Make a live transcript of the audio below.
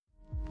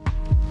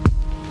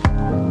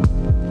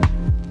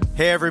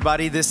Hey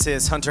everybody, this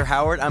is Hunter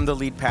Howard. I'm the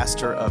lead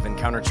pastor of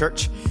Encounter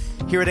Church.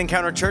 Here at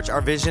Encounter Church, our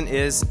vision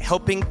is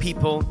helping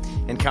people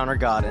encounter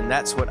God, and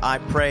that's what I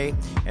pray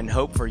and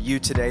hope for you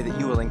today, that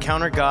you will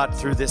encounter God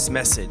through this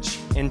message.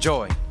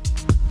 Enjoy.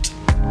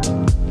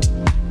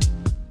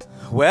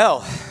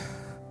 Well,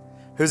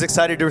 who's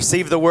excited to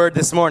receive the word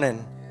this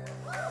morning?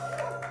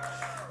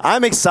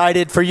 I'm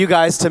excited for you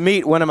guys to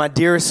meet one of my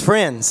dearest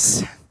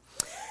friends.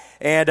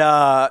 And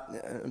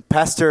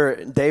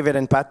Pastor David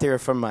and Patty are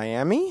from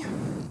Miami.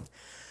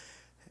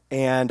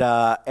 And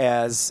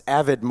as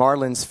avid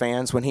Marlins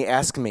fans, when he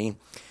asked me,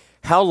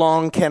 how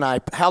long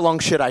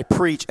should I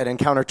preach at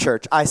Encounter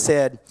Church? I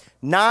said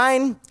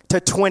 9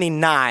 to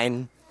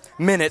 29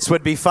 minutes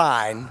would be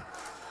fine.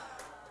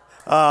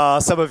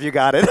 Some of you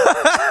got it.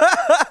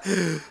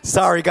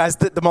 Sorry, guys.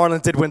 The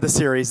Marlins did win the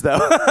series, though.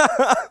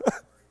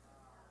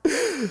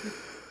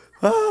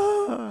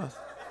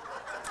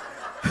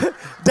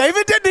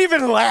 David didn't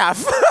even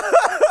laugh.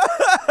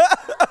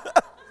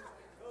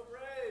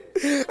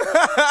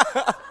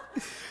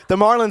 The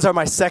Marlins are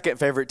my second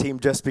favorite team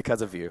just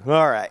because of you.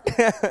 All right.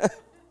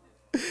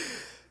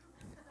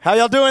 How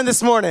y'all doing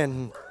this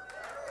morning?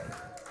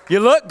 You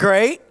look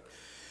great.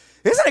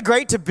 Isn't it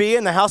great to be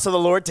in the house of the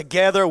Lord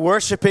together,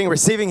 worshiping,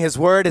 receiving His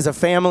word as a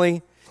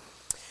family?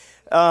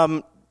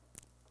 About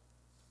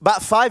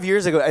 5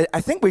 years ago, I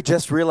think we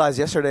just realized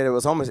yesterday that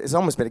it's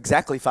almost been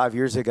exactly 5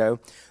 years ago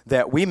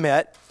that we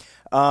met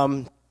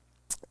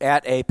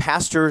at a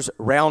pastor's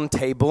round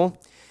table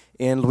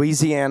in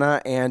Louisiana.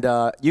 And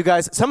you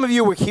guys, some of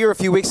you were here a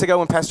few weeks ago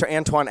when Pastor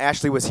Antoine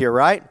Ashley was here,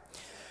 right?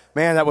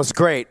 Man, that was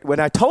great. When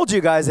I told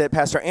you guys that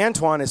Pastor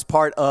Antoine is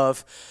part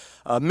of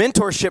a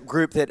mentorship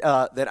group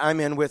that I'm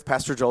in with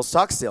Pastor Joel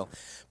Stockstill.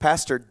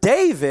 Pastor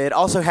David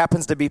also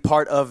happens to be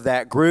part of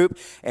that group,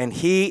 and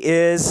he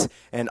is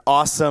an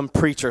awesome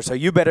preacher. So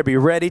you better be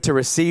ready to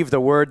receive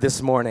the word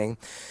this morning.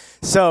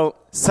 So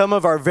some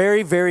of our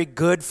very, very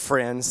good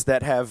friends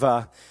that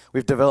have,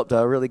 we've developed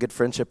a really good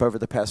friendship over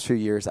the past few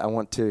years. I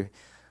want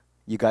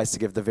you guys to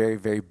give the very,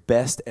 very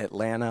best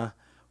Atlanta,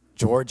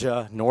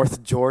 Georgia,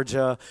 North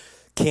Georgia,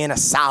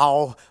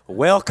 Kennesaw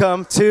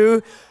welcome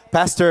to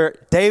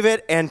Pastor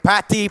David and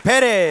Patty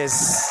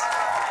Perez.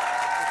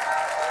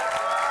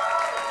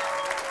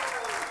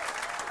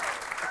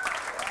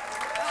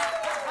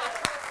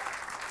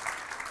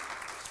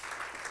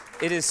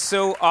 It is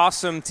so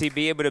awesome to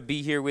be able to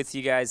be here with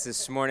you guys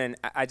this morning.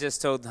 I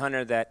just told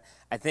Hunter that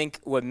I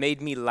think what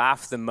made me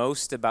laugh the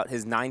most about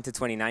his 9 to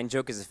 29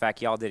 joke is the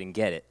fact y'all didn't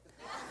get it.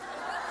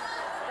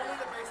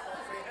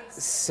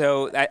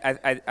 So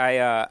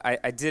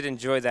I did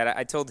enjoy that.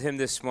 I told him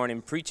this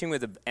morning, preaching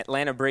with an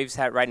Atlanta Braves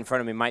hat right in front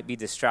of me might be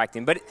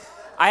distracting. But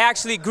I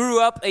actually grew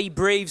up a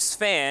Braves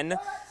fan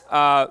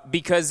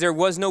because there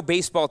was no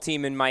baseball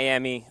team in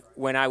Miami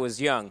when I was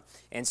young.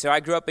 And so I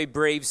grew up a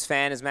Braves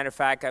fan. As a matter of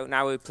fact, when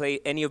I would play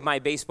any of my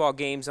baseball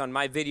games on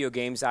my video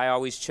games, I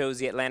always chose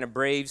the Atlanta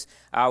Braves.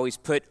 I always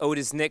put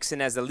Otis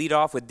Nixon as the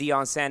leadoff with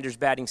Deion Sanders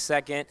batting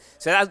second.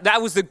 So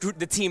that was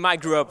the team I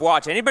grew up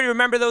watching. Anybody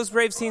remember those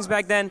Braves teams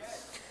back then?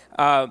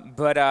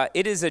 But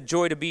it is a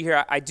joy to be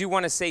here. I do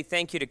want to say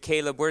thank you to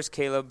Caleb. Where's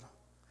Caleb?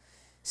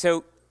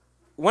 So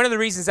one of the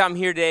reasons I'm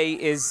here today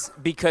is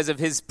because of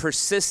his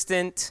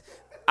persistent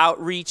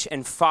outreach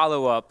and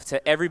follow-up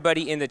to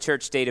everybody in the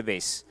church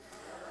database.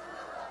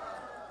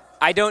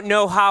 I don't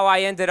know how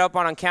I ended up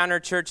on Encounter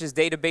Church's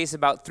database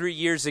about 3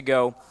 years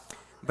ago,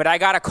 but I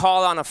got a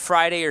call on a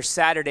Friday or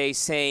Saturday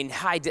saying,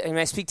 hi,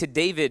 may I speak to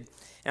David?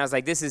 And I was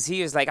like, this is he.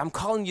 He was like, I'm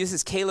calling you. This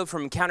is Caleb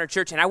from Encounter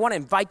Church, and I want to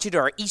invite you to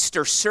our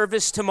Easter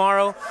service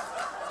tomorrow.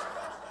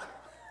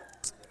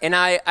 And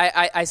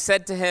I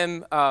said to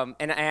him,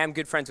 and I am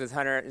good friends with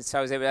Hunter, and so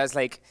I was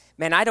like,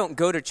 man, I don't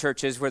go to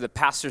churches where the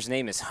pastor's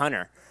name is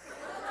Hunter.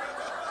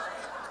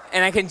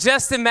 And I can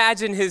just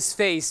imagine his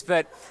face,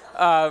 but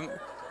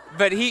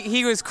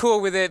he was cool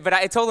with it. But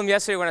I told him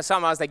yesterday when I saw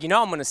him, I was like, I'm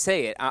going to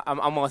say it. I'm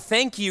going to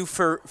thank you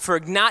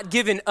for not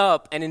giving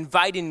up and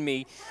inviting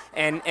me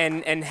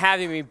and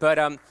having me.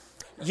 But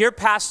your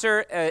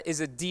pastor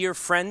is a dear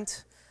friend.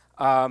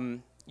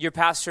 Your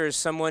pastor is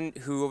someone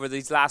who over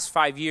these last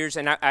 5 years,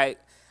 and I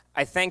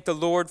thank the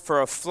Lord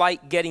for a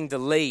flight getting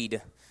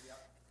delayed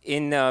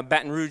in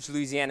Baton Rouge,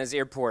 Louisiana's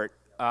airport.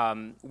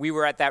 We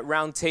were at that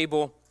round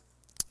table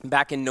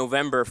back in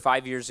November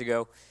 5 years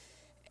ago,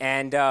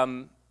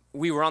 and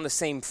we were on the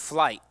same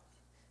flight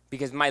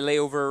because my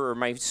layover or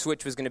my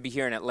switch was going to be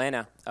here in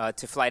Atlanta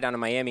to fly down to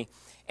Miami.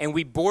 And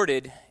we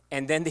boarded,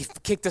 and then they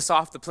kicked us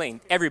off the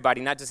plane.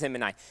 Everybody, not just him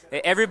and I.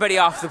 Everybody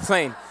off the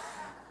plane.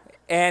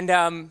 And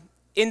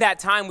in that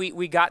time,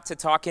 we got to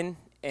talking,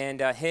 and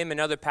him,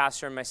 another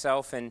pastor, and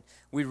myself, and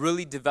we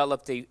really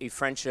developed a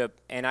friendship.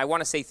 And I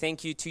want to say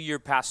thank you to your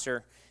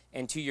pastor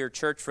and to your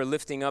church for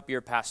lifting up your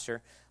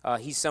pastor.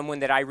 He's someone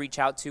that I reach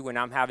out to when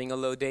I'm having a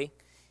low day.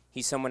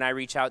 He's someone I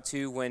reach out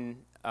to when,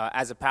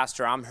 as a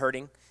pastor, I'm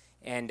hurting.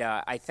 And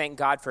I thank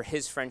God for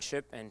his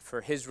friendship and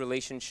for his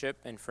relationship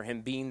and for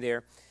him being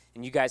there.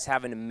 And you guys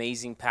have an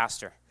amazing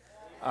pastor.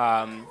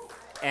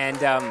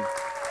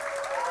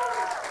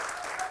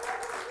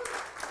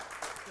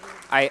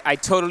 I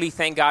totally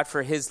thank God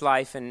for his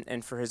life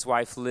and for his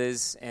wife,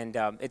 Liz. And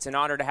it's an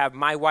honor to have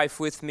my wife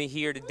with me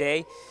here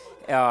today.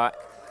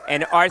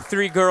 And our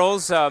three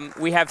girls,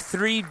 we have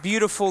three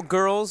beautiful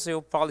girls.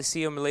 You'll probably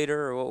see them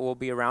later or we'll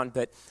be around.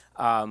 But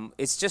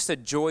it's just a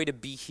joy to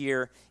be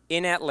here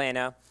in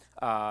Atlanta,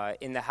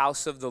 in the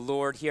house of the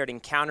Lord, here at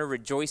Encounter,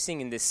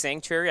 rejoicing in this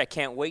sanctuary. I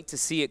can't wait to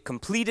see it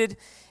completed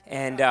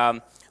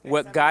and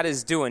what God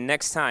is doing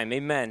next time.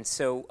 Amen.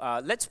 So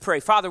let's pray.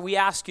 Father, we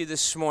ask you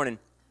this morning,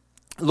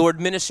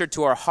 Lord, minister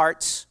to our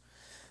hearts.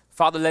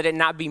 Father, let it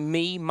not be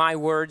me, my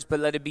words, but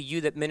let it be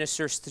you that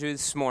ministers through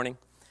this morning.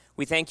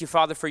 We thank you,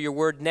 Father, for your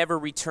word never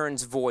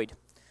returns void.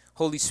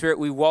 Holy Spirit,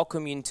 we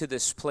welcome you into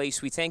this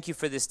place. We thank you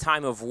for this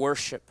time of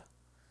worship.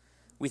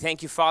 We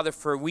thank you, Father,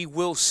 for we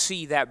will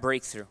see that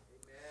breakthrough,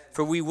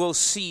 for we will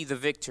see the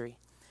victory.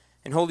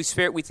 And Holy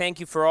Spirit, we thank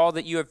you for all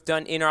that you have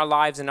done in our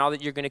lives and all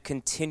that you're going to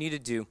continue to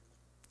do.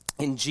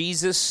 In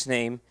Jesus'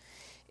 name,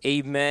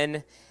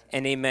 amen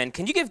and amen.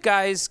 Can you give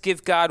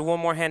God one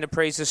more hand of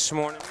praise this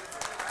morning?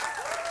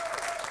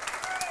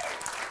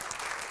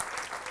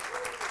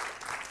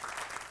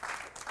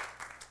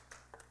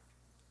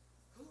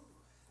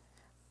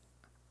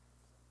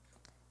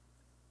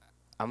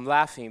 I'm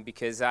laughing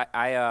because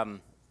the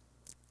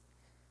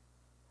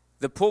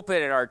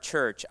pulpit at our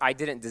church, I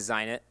didn't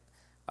design it.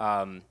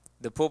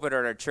 The pulpit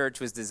at our church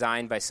was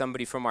designed by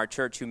somebody from our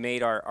church who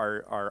made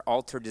our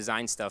altar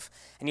design stuff.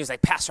 And he was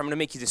like, Pastor, I'm going to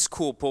make you this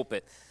cool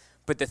pulpit.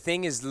 But the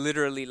thing is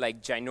literally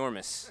like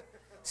ginormous.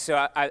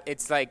 So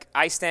it's like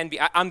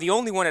I'm the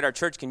only one at our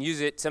church can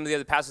use it. Some of the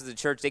other pastors of the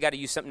church, they got to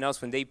use something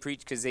else when they preach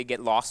because they get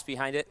lost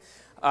behind it.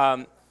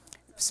 But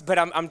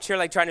I'm sure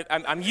like trying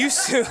to, I'm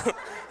used to...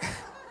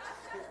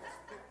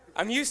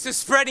 I'm used to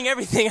spreading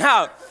everything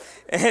out.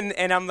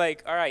 And I'm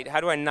like, all right,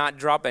 how do I not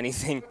drop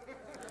anything?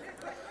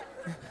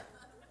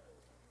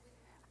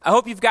 I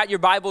hope you've got your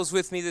Bibles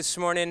with me this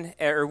morning,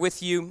 or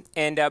with you,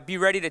 and be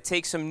ready to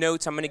take some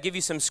notes. I'm going to give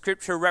you some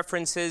scripture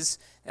references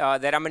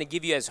that I'm going to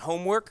give you as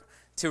homework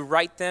to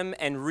write them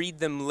and read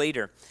them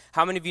later.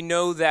 How many of you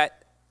know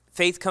that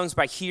faith comes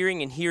by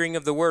hearing and hearing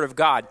of the Word of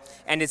God?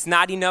 And it's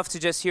not enough to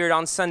just hear it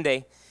on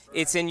Sunday.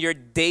 It's in your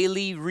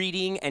daily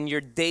reading and your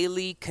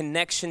daily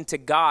connection to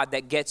God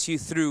that gets you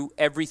through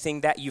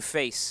everything that you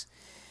face.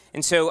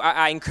 And so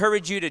I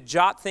encourage you to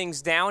jot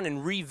things down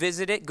and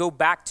revisit it, go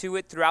back to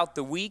it throughout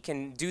the week,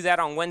 and do that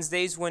on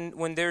Wednesdays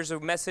when there's a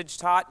message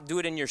taught. Do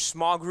it in your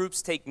small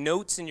groups, take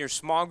notes in your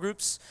small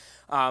groups,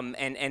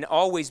 and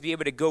always be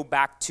able to go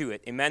back to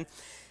it. Amen?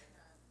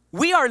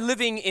 We are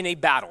living in a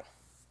battle.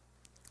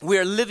 We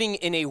are living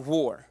in a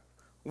war.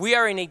 We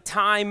are in a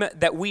time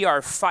that we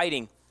are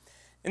fighting.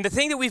 And the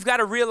thing that we've got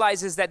to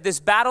realize is that this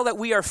battle that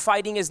we are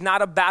fighting is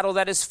not a battle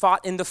that is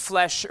fought in the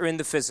flesh or in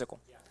the physical.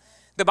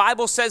 The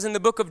Bible says in the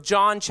book of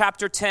John,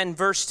 chapter 10,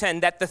 verse 10,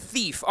 that the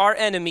thief, our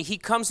enemy, he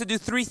comes to do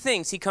three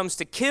things. He comes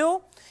to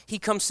kill, he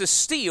comes to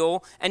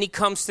steal, and he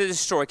comes to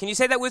destroy. Can you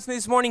say that with me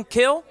this morning?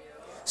 Kill,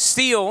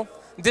 steal,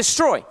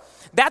 destroy.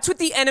 That's what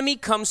the enemy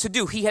comes to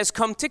do. He has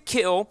come to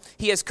kill,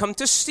 he has come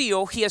to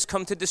steal, he has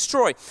come to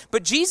destroy.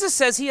 But Jesus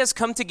says he has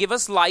come to give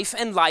us life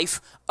and life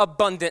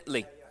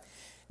abundantly.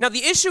 Now,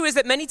 the issue is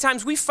that many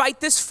times we fight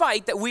this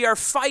fight that we are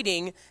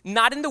fighting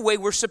not in the way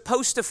we're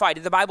supposed to fight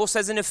it. The Bible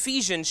says in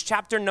Ephesians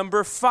chapter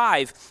number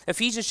 5,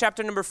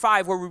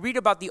 where we read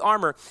about the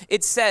armor,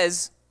 it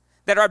says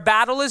that our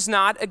battle is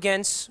not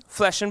against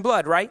flesh and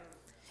blood, right?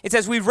 It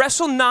says we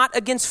wrestle not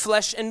against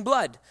flesh and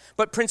blood,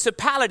 but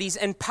principalities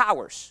and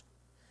powers.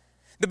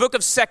 The book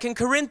of 2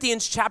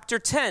 Corinthians chapter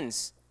 10,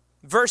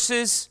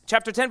 verses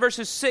 3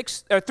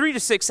 to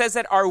 6 says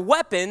that our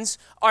weapons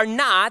are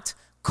not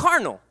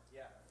carnal.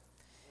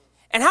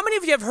 And how many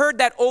of you have heard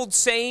that old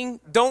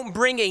saying, don't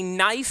bring a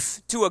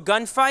knife to a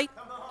gunfight?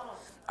 All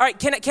right,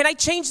 can I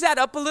change that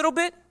up a little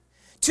bit?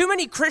 Too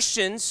many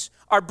Christians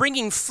are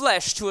bringing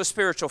flesh to a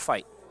spiritual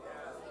fight.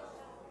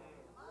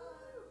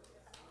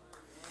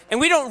 And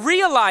we don't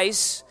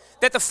realize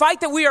that the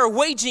fight that we are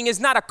waging is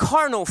not a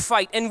carnal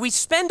fight. And we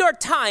spend our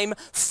time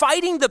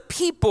fighting the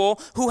people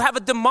who have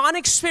a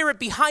demonic spirit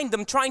behind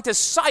them trying to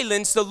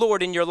silence the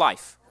Lord in your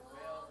life.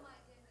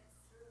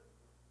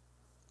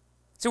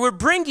 So we're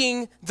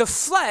bringing the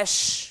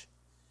flesh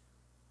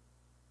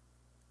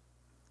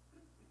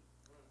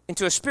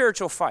into a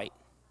spiritual fight.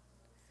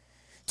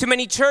 Too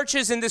many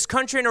churches in this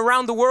country and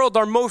around the world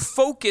are more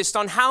focused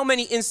on how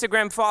many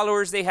Instagram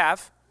followers they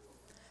have,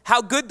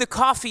 how good the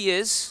coffee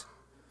is,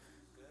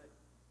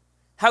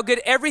 how good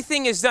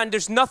everything is done.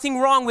 There's nothing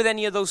wrong with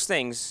any of those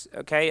things,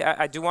 okay?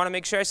 I do want to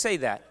make sure I say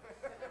that.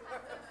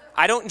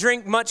 I don't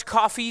drink much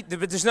coffee,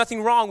 but there's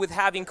nothing wrong with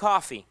having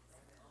coffee.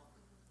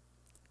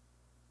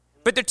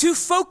 But they're too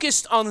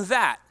focused on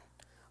that,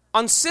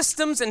 on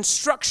systems and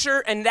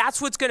structure, and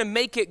that's what's going to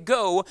make it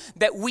go,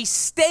 that we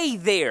stay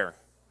there.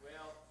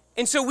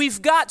 And so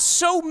we've got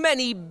so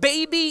many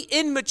baby,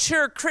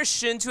 immature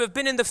Christians who have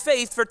been in the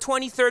faith for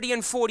 20, 30,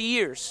 and 40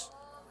 years.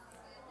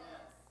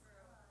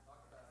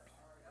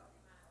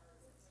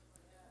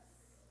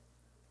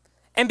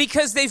 And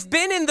because they've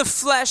been in the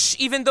flesh,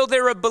 even though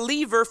they're a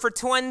believer for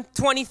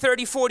 20,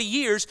 30, 40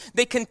 years,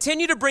 they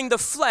continue to bring the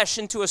flesh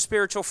into a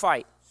spiritual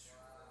fight.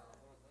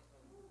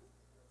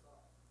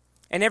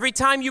 And every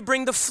time you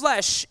bring the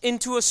flesh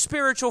into a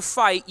spiritual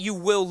fight, you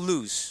will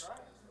lose.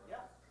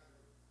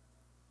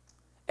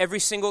 Every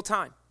single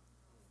time.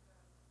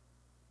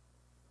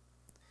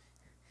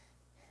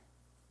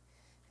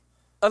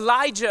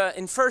 Elijah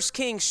in 1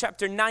 Kings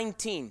chapter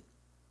 19,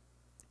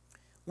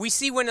 we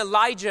see when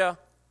Elijah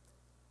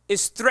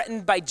is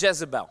threatened by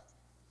Jezebel.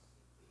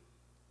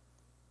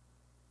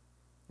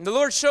 And the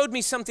Lord showed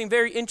me something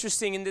very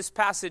interesting in this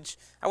passage.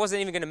 I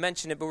wasn't even going to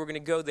mention it, but we're going to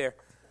go there.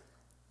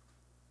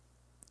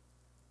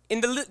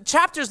 In the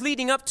chapters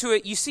leading up to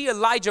it, you see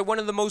Elijah, one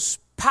of the most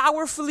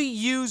powerfully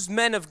used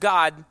men of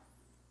God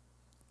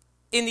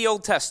in the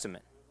Old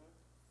Testament.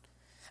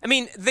 I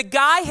mean, the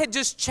guy had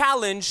just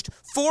challenged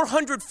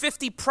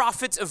 450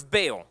 prophets of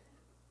Baal.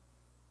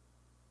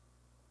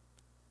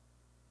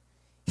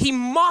 He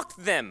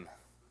mocked them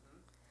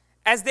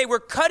as they were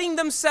cutting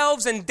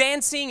themselves and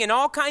dancing and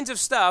all kinds of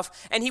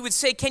stuff. And he would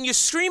say, "Can you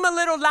scream a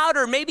little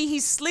louder? Maybe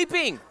he's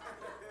sleeping.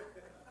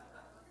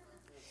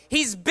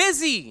 He's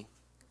busy."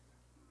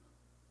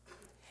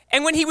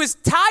 And when he was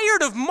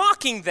tired of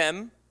mocking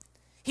them,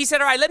 he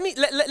said, "All right,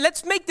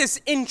 let's make this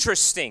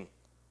interesting.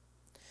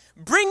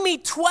 Bring me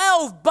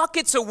 12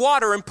 buckets of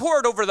water and pour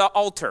it over the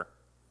altar.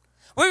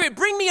 Wait,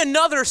 bring me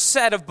another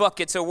set of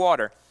buckets of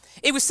water."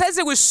 It says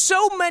there was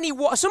so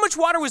much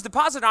water was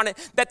deposited on it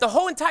that the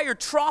whole entire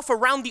trough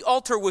around the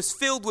altar was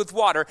filled with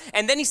water.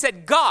 And then he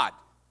said, "God,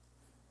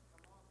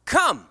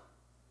 come."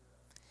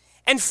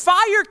 And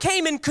fire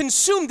came and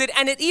consumed it,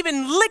 and it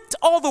even licked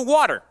all the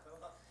water.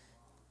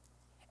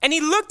 And he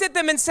looked at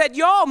them and said,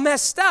 "Y'all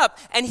messed up."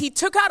 And he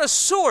took out a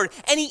sword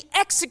and he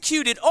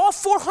executed all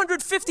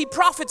 450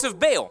 prophets of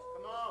Baal.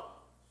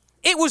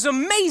 It was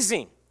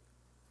amazing.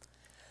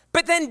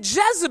 But then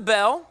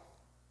Jezebel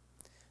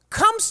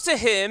comes to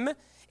him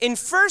in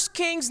 1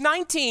 Kings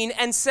 19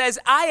 and says,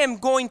 "I am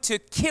going to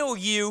kill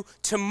you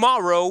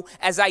tomorrow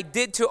as I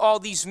did to all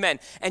these men,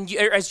 and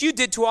as you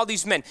did to all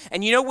these men."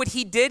 And you know what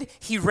he did?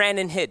 He ran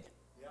and hid.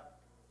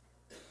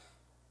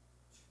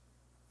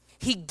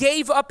 He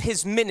gave up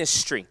his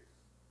ministry.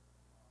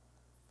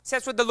 So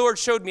that's what the Lord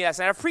showed me last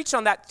night. I've preached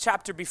on that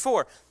chapter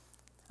before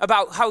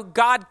about how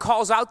God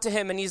calls out to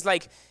him and he's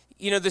like,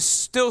 the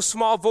still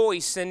small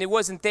voice, and it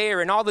wasn't there,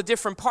 and all the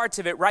different parts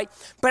of it, right?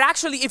 But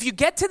actually, if you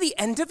get to the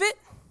end of it,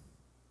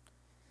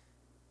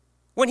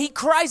 when he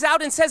cries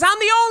out and says, "I'm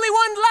the only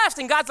one left,"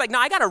 and God's like, "No,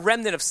 I got a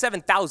remnant of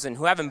 7,000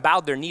 who haven't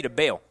bowed their knee to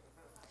Baal.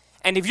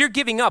 And if you're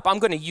giving up, I'm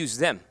going to use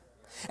them.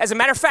 As a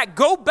matter of fact,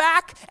 go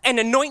back and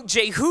anoint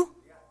Jehu.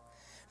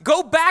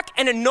 Go back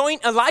and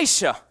anoint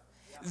Elisha.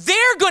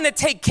 They're going to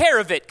take care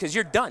of it because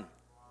you're done."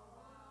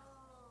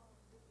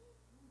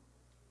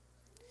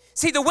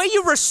 See, the way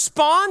you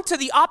respond to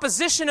the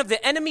opposition of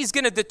the enemy is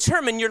going to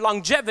determine your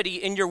longevity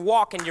in your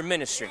walk and your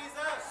ministry.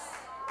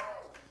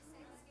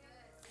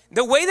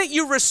 The way that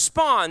you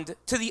respond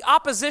to the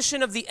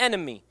opposition of the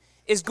enemy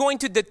is going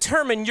to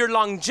determine your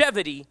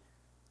longevity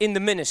in the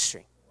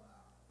ministry.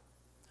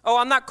 Oh,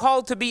 I'm not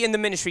called to be in the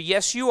ministry.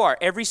 Yes, you are.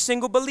 Every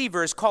single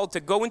believer is called to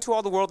go into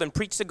all the world and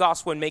preach the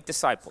gospel and make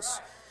disciples.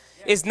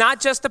 It's not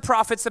just the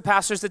prophets, the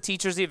pastors, the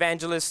teachers, the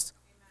evangelists,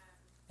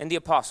 and the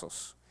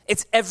apostles.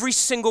 It's every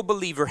single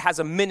believer has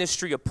a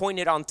ministry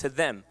appointed onto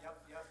them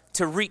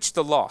to reach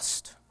the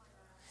lost.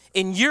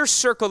 In your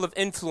circle of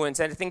influence,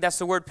 and I think that's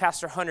the word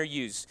Pastor Hunter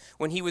used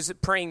when he was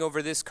praying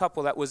over this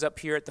couple that was up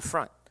here at the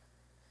front.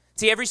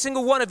 See, every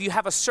single one of you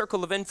have a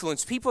circle of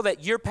influence, people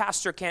that your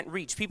pastor can't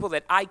reach, people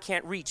that I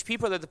can't reach,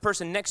 people that the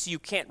person next to you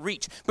can't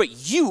reach, but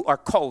you are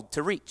called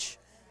to reach.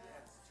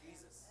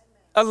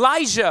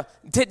 Elijah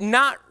did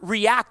not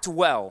react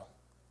well.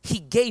 He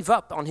gave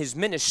up on his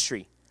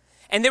ministry.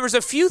 And there was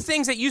a few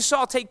things that you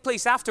saw take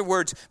place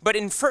afterwards, but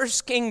in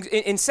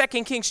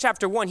 2 Kings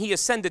chapter 1, he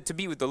ascended to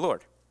be with the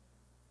Lord.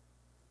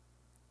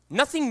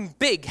 Nothing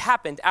big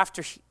happened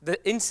after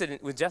the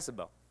incident with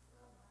Jezebel.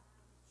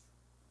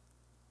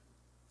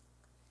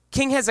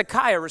 King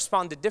Hezekiah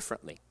responded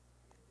differently.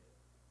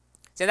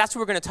 So that's what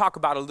we're going to talk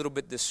about a little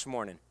bit this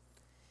morning.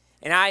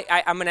 And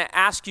I'm going to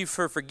ask you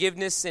for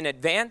forgiveness in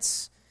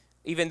advance.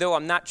 Even though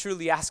I'm not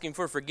truly asking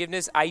for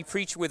forgiveness, I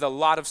preach with a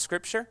lot of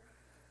scripture.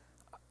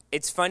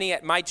 It's funny,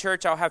 at my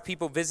church, I'll have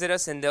people visit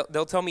us and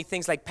they'll tell me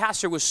things like,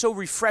 "Pastor, it was so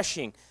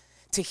refreshing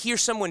to hear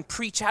someone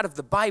preach out of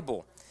the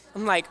Bible."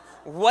 I'm like,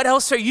 what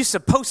else are you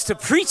supposed to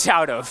preach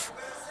out of?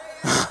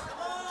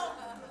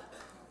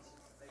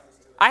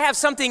 I have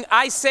something,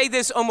 I say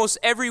this almost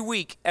every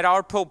week at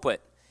our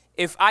pulpit.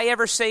 If I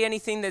ever say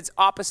anything that's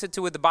opposite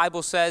to what the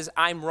Bible says,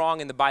 I'm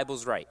wrong and the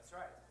Bible's right.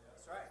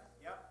 That's right.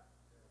 Yep.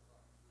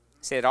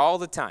 Say it all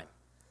the time.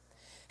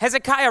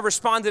 Hezekiah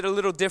responded a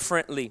little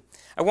differently.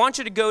 I want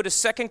you to go to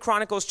 2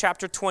 Chronicles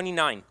chapter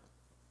 29.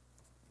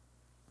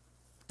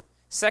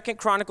 2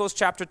 Chronicles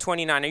chapter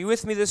 29. Are you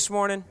with me this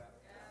morning?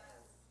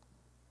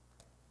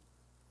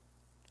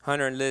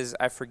 Hunter and Liz,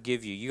 I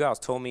forgive you. You guys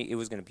told me it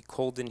was going to be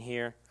cold in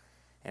here,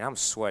 and I'm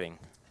sweating.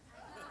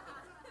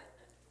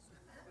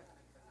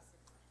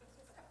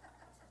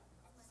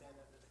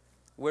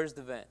 Where's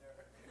the vent?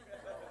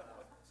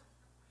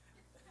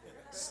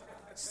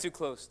 It's too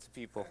close to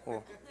people.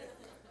 Well.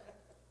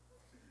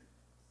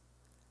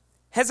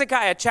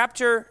 Hezekiah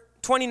chapter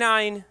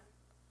 29,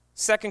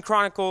 2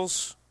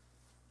 Chronicles,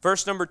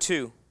 verse number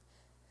 2.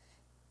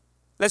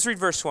 Let's read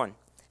verse 1.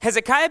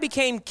 Hezekiah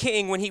became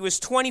king when he was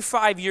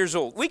 25 years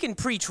old. We can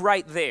preach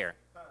right there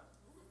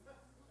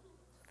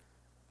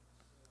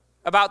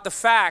about the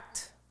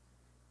fact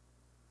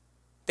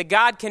that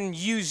God can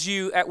use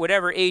you at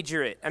whatever age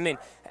you're at. I mean,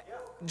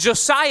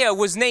 Josiah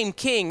was named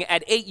king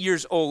at 8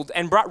 years old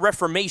and brought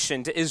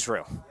reformation to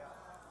Israel.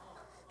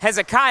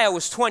 Hezekiah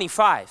was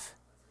 25.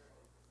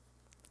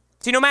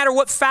 See, no matter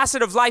what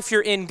facet of life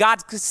you're in,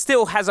 God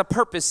still has a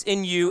purpose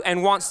in you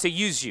and wants to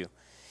use you.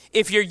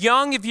 If you're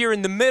young, if you're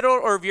in the middle,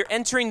 or if you're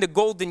entering the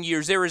golden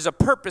years, there is a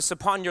purpose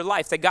upon your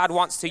life that God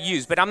wants to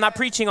use. But I'm not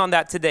preaching on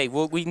that today.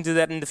 We can do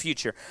that in the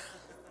future.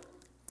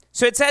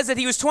 So it says that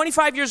he was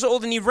 25 years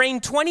old and he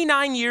reigned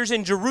 29 years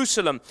in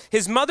Jerusalem.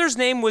 His mother's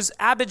name was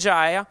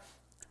Abijah,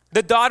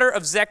 the daughter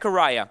of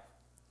Zechariah.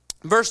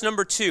 Verse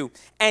number 2.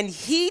 And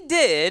he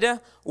did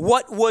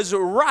what was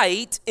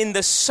right in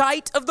the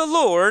sight of the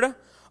Lord,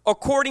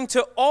 according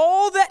to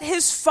all that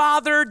his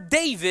father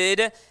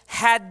David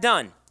had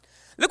done.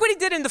 Look what he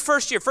did in the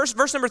first year.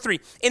 Verse number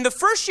 3. In the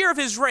first year of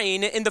his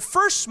reign, in the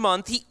first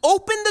month, he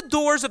opened the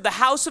doors of the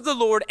house of the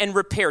Lord and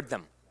repaired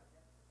them.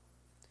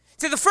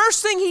 See, the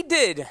first thing he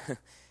did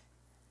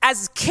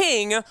as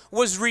king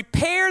was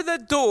repair the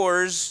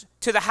doors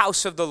to the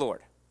house of the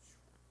Lord.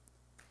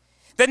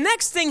 The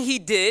next thing he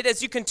did,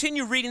 as you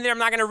continue reading there, I'm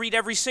not going to read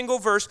every single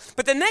verse,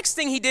 but the next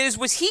thing he did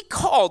was he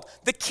called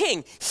the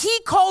king, he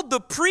called the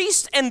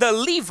priests and the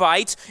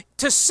Levites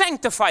to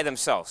sanctify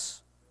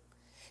themselves.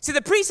 See,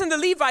 the priests and the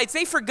Levites,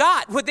 they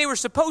forgot what they were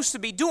supposed to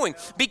be doing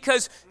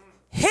because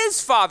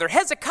his father,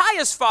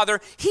 Hezekiah's father,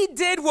 he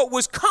did what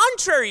was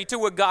contrary to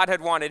what God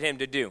had wanted him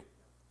to do.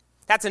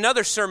 That's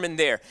another sermon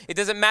there. It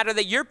doesn't matter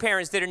that your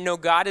parents didn't know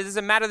God. It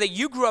doesn't matter that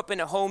you grew up in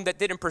a home that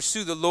didn't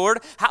pursue the Lord.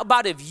 How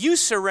about if you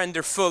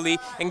surrender fully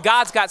and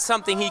God's got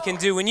something he can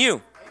do in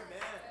you?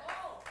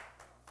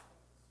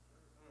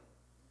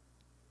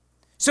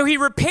 So he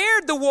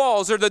repaired the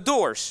walls or the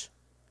doors.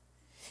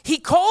 He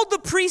called the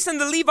priests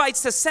and the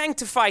Levites to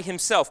sanctify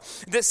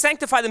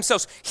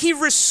themselves. He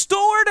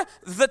restored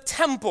the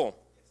temple.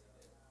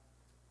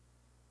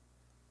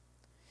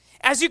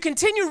 As you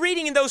continue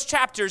reading in those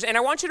chapters, and I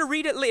want you to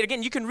read it later.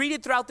 Again, you can read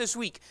it throughout this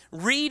week.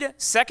 Read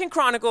 2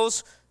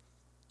 Chronicles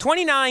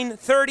 29,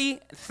 30,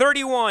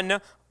 31,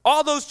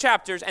 all those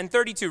chapters, and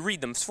 32.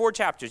 Read them. It's 4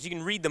 chapters. You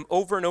can read them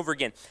over and over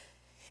again.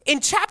 In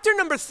chapter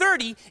number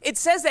 30, it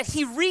says that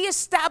he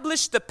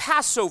reestablished the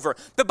Passover.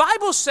 The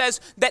Bible says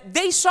that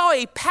they saw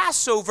a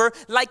Passover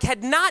like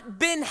had not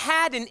been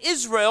had in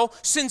Israel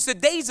since the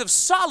days of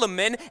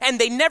Solomon, and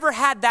they never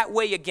had that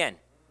way again.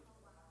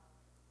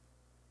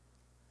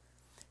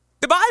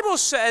 The Bible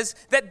says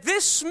that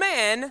this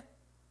man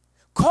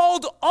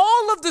called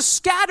all of the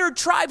scattered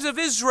tribes of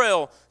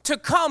Israel to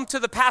come to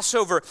the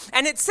Passover.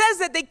 And it says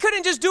that they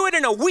couldn't just do it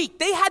in a week.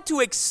 They had to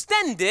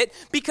extend it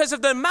because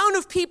of the amount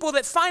of people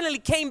that finally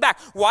came back.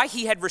 Why?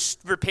 He had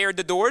repaired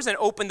the doors and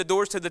opened the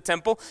doors to the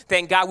temple.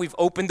 Thank God we've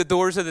opened the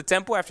doors of the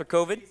temple after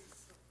COVID.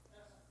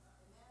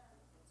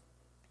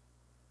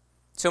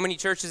 So many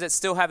churches that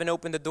still haven't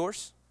opened the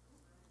doors.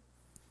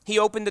 He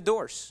opened the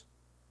doors.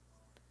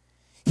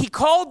 He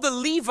called the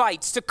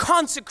Levites to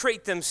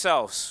consecrate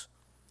themselves.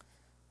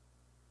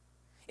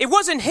 It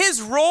wasn't his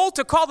role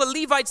to call the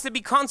Levites to be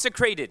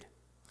consecrated.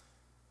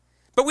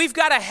 But we've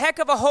got a heck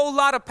of a whole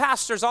lot of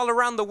pastors all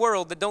around the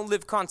world that don't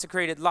live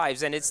consecrated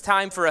lives, and it's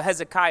time for a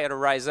Hezekiah to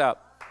rise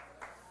up.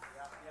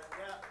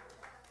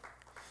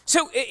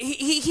 So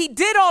he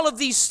did all of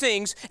these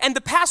things, and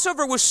the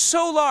Passover was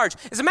so large.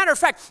 As a matter of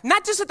fact,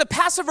 not just that the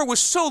Passover was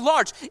so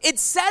large, it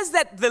says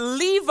that the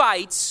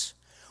Levites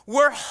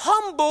were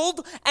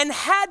humbled and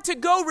had to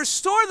go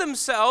restore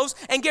themselves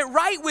and get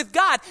right with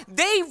God.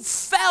 They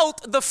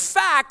felt the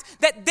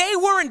fact that they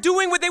weren't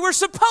doing what they were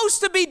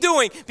supposed to be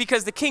doing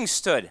because the king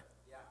stood.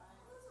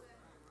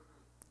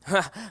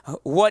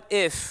 What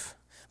if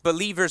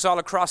believers all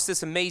across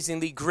this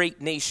amazingly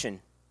great nation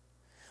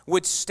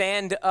would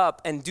stand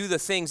up and do the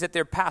things that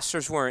their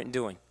pastors weren't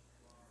doing?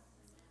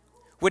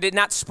 Would it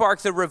not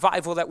spark the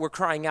revival that we're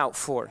crying out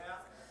for?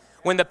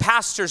 When the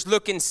pastors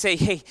look and say,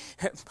 hey,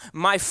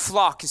 my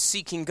flock is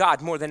seeking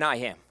God more than I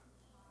am.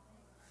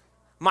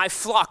 My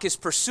flock is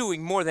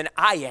pursuing more than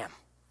I am.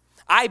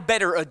 I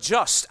better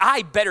adjust.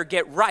 I better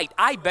get right.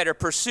 I better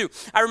pursue.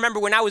 I remember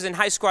when I was in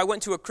high school, I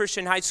went to a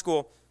Christian high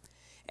school.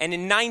 And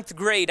in 9th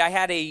grade, I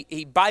had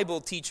a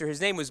Bible teacher. His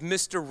name was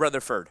Mr.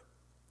 Rutherford.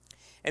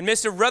 And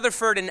Mr.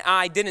 Rutherford and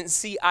I didn't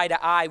see eye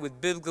to eye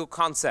with biblical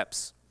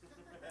concepts.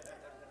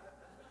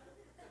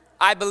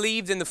 I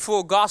believed in the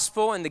full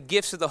gospel and the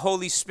gifts of the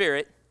Holy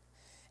Spirit.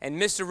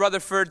 And Mr.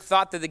 Rutherford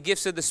thought that the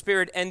gifts of the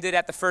Spirit ended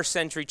at the first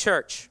century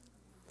church.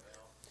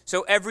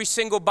 So every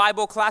single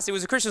Bible class, it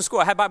was a Christian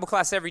school, I had Bible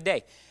class every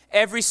day.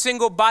 Every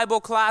single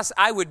Bible class,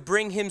 I would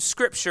bring him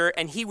scripture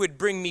and he would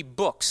bring me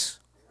books.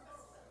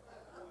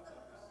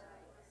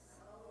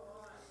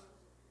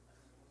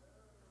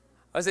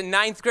 I was in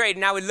 9th grade,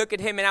 and I would look at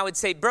him and I would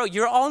say, bro,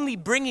 you're only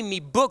bringing me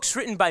books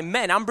written by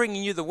men. I'm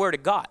bringing you the Word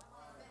of God.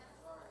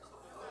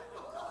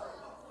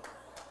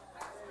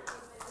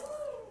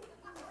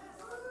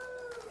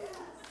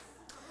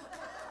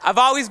 I've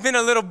always been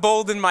a little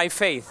bold in my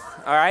faith,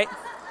 all right?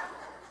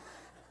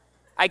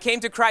 I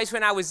came to Christ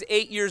when I was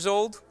 8 years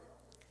old,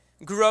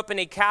 grew up in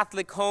a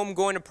Catholic home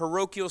going to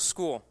parochial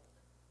school.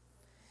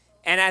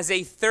 And as a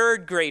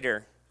 3rd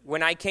grader,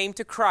 when I came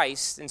to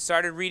Christ and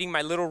started reading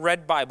my little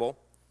red Bible,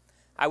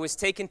 I was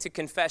taken to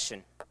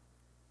confession,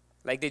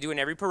 like they do in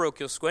every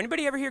parochial school.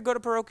 Anybody ever here go to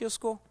parochial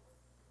school?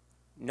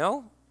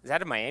 No? Is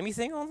that a Miami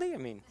thing only? I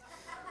mean,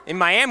 in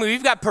Miami,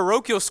 we've got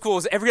parochial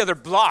schools every other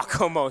block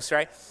almost,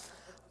 right?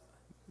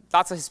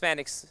 Lots of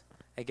Hispanics,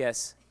 I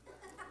guess.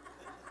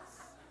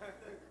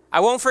 I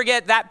won't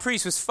forget that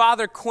priest was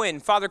Father Quinn.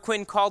 Father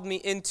Quinn called me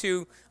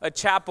into a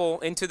chapel,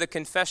 into the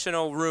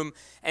confessional room,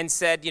 and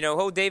said,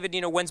 oh, David,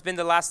 when's been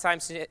the last time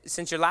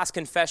since your last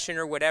confession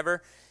or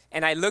whatever?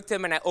 And I looked at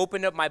him and I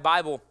opened up my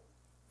Bible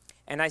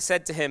and I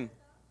said to him,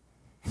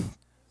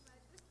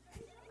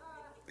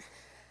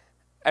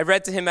 I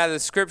read to him out of the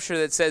scripture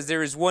that says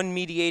there is one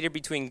mediator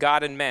between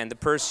God and man, the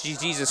person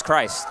Jesus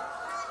Christ.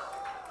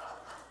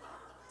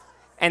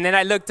 And then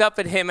I looked up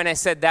at him and I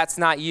said, that's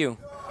not you.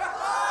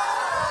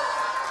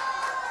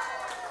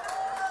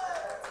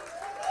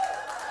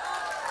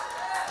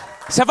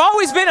 So I've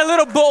always been a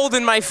little bold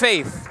in my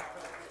faith.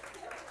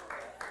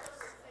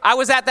 I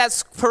was at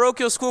that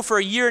parochial school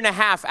for 1.5 years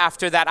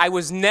after that. I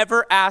was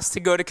never asked to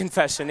go to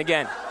confession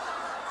again.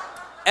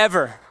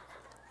 Ever.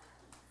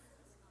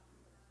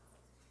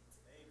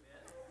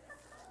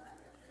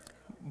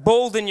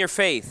 Bold in your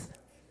faith.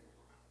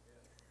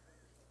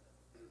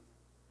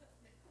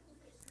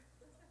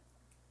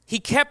 He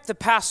kept the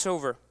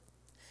Passover.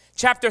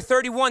 Chapter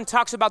 31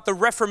 talks about the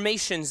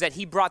reformations that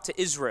he brought to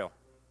Israel.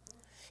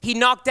 He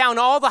knocked down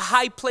all the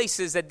high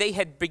places that they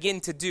had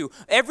begun to do.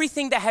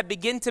 Everything that had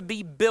begun to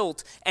be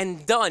built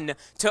and done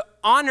to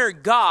honor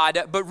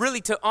God, but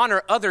really to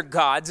honor other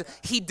gods,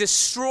 he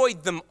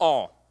destroyed them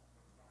all.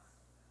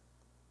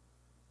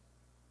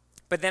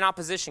 But then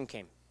opposition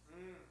came.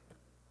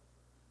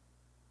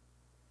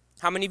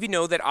 How many of you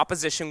know that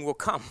opposition will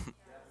come?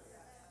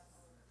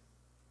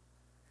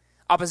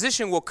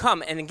 Opposition will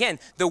come, and again,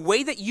 the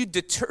way that you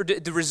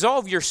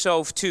resolve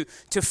yourself to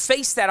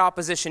face that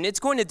opposition,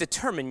 it's going to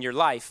determine your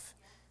life.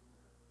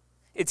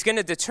 It's going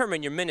to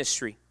determine your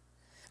ministry.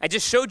 I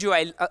just showed you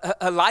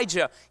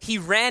Elijah, he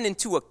ran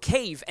into a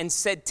cave and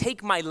said,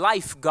 take my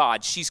life,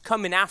 God. She's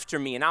coming after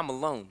me, and I'm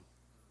alone.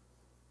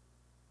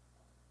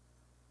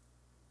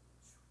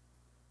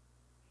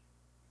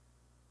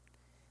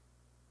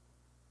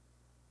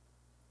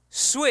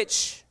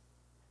 Switch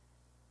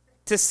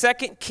to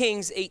 2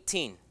 Kings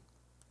 18.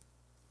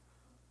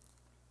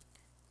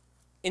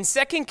 In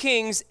 2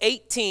 Kings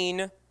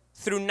 18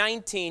 through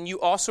 19, you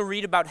also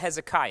read about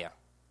Hezekiah.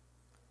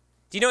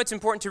 Do you know it's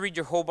important to read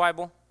your whole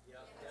Bible? Yeah.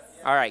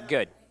 All right,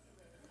 good.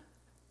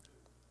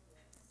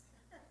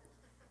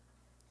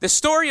 The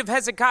story of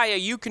Hezekiah,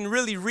 you can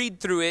really read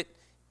through it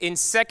in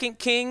 2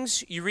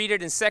 Kings, you read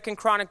it in 2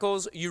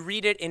 Chronicles, you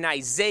read it in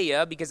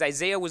Isaiah, because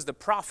Isaiah was the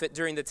prophet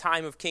during the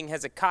time of King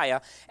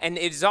Hezekiah, and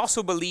it is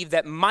also believed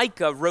that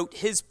Micah wrote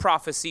his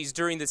prophecies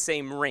during the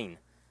same reign.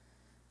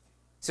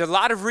 So a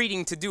lot of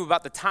reading to do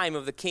about the time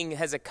of the King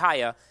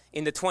Hezekiah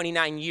in the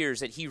 29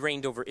 years that he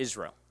reigned over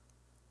Israel.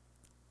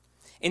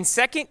 In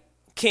 2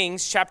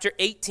 Kings chapter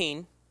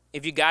 18,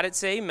 if you got it,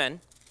 say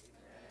amen.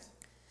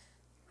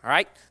 All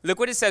right, look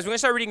what it says. We're going to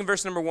start reading in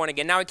verse number 1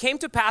 again. Now it came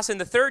to pass in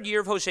the 3rd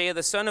year of Hoshea,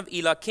 the son of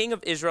Elah, king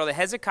of Israel, that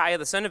Hezekiah,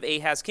 the son of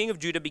Ahaz, king of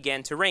Judah,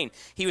 began to reign.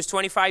 He was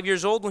 25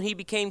 years old when he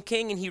became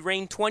king, and he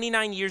reigned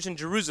 29 years in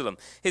Jerusalem.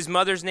 His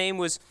mother's name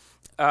is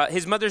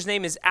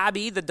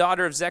Abi, the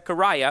daughter of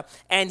Zechariah,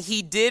 and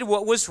he did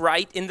what was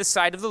right in the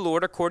sight of the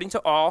Lord according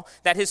to all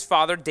that his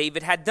father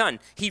David had done.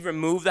 He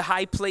removed the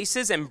high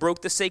places and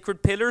broke the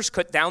sacred pillars,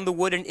 cut down the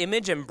wooden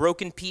image, and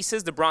broke in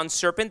pieces the bronze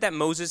serpent that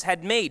Moses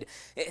had made.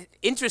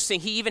 Interesting,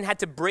 he even had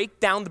to break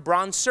down the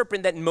bronze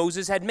serpent that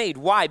Moses had made.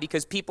 Why?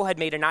 Because people had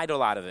made an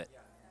idol out of it.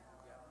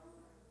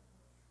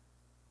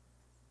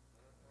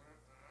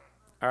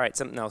 All right,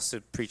 something else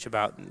to preach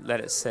about. Let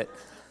it sit.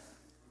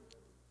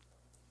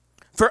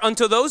 For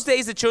until those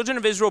days the children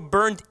of Israel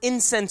burned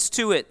incense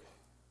to it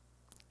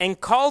and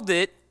called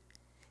it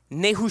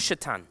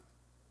Nehushtan.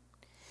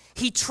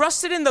 He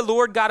trusted in the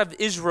Lord God of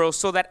Israel,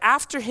 so that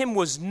after him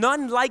was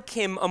none like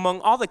him among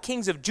all the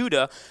kings of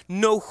Judah,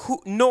 nor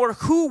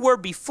who were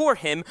before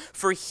him,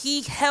 for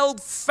he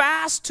held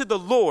fast to the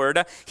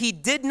Lord. He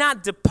did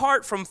not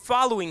depart from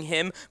following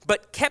him,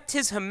 but kept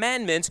his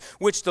commandments,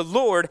 which the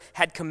Lord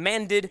had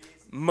commanded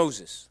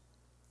Moses.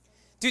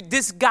 Dude,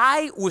 this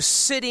guy was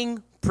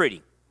sitting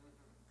pretty.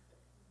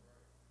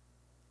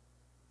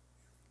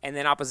 And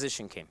then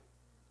opposition came.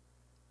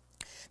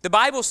 The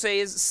Bible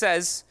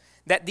says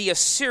that the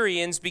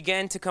Assyrians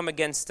began to come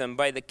against them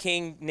by the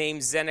king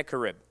named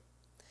Sennacherib.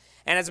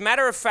 And as a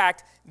matter of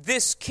fact,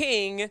 this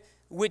king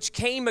which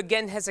came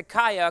against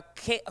Hezekiah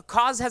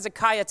caused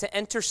Hezekiah to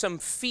enter some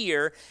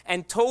fear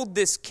and told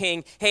this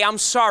king, hey, I'm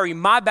sorry,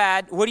 my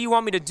bad. What do you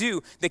want me to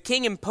do? The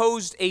king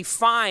imposed a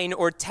fine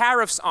or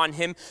tariffs on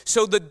him.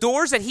 So the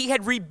doors that he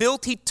had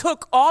rebuilt, he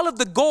took all of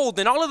the gold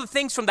and all of the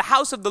things from the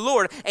house of the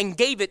Lord and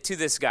gave it to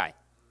this guy.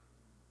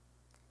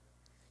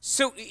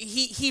 So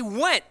he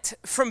went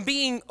from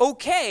being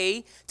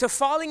okay to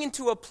falling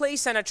into a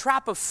place and a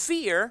trap of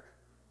fear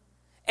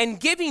and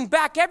giving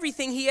back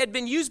everything he had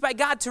been used by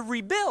God to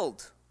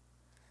rebuild.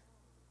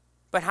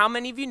 But how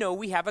many of you know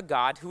we have a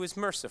God who is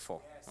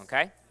merciful?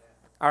 Okay?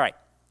 All right.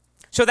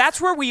 So that's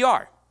where we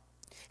are.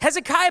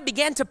 Hezekiah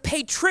began to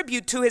pay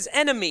tribute to his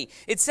enemy.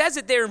 It says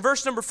it there in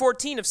verse number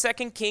 14 of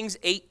 2 Kings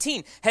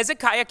 18.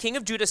 Hezekiah, king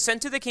of Judah,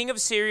 sent to the king of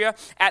Syria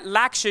at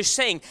Lachish,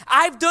 saying,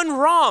 I've done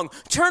wrong.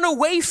 Turn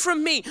away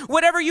from me.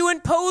 Whatever you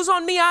impose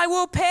on me, I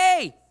will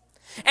pay.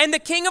 And the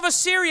king of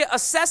Assyria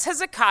assessed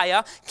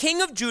Hezekiah,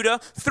 king of Judah,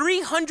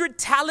 300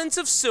 talents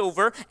of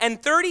silver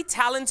and 30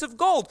 talents of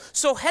gold.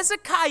 So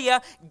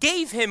Hezekiah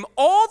gave him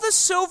all the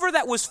silver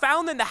that was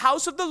found in the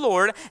house of the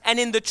Lord and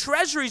in the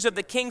treasuries of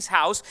the king's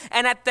house.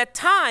 And at that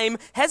time,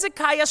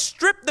 Hezekiah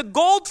stripped the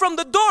gold from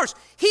the doors.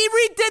 He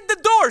redid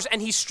the doors and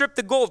he stripped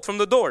the gold from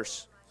the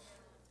doors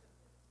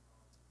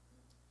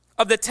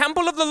of the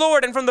temple of the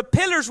Lord and from the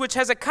pillars which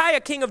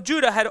Hezekiah, king of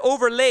Judah, had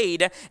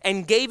overlaid,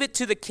 and gave it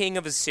to the king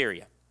of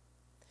Assyria.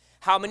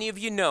 How many of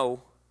you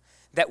know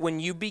that when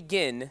you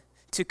begin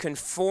to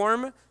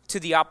conform to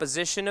the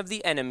opposition of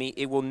the enemy,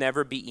 it will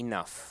never be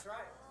enough? That's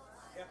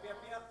right.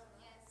 Yep.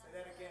 Say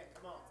that again.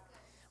 Come on.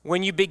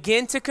 When you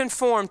begin to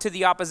conform to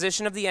the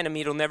opposition of the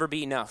enemy, it'll never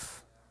be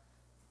enough.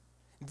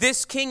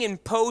 This king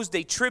imposed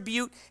a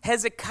tribute.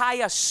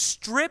 Hezekiah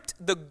stripped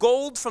the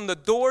gold from the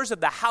doors of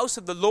the house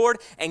of the Lord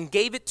and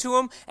gave it to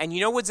him. And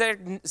you know what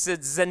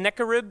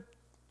Sennacherib,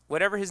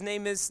 whatever his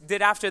name is,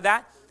 did after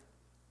that?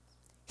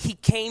 He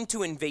came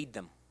to invade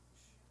them.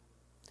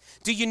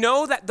 Do you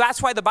know that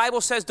that's why the Bible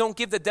says don't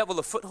give the devil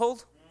a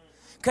foothold?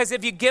 Because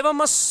if you give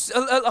him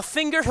a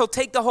finger, he'll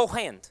take the whole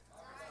hand.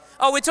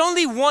 Oh, it's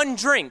only one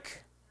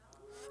drink.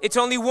 It's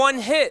only one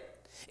hit.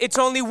 It's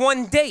only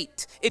one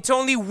date. It's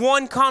only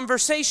one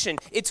conversation.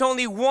 It's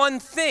only one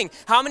thing.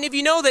 How many of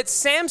you know that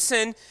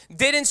Samson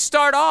didn't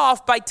start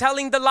off by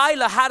telling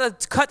Delilah how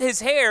to cut his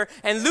hair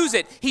and lose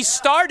it? He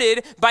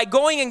started by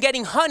going and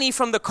getting honey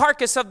from the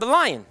carcass of the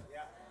lion.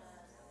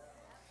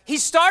 He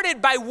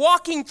started by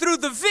walking through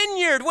the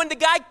vineyard when the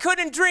guy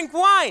couldn't drink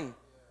wine.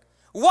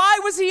 Why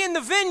was he in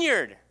the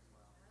vineyard?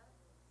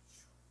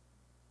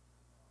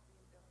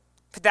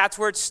 But that's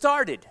where it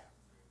started.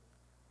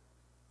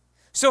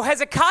 So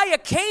Hezekiah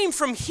came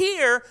from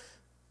here,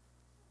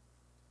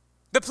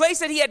 the place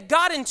that he had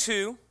gotten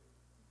to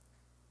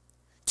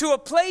a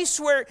place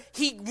where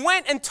he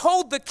went and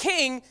told the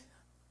king,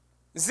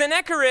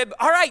 Sennacherib,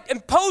 all right,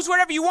 impose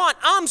whatever you want.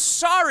 I'm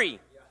sorry.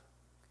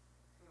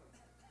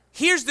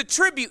 Here's the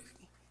tribute.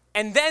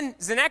 And then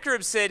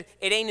Sennacherib said,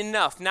 it ain't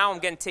enough. Now I'm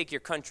going to take your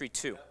country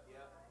too.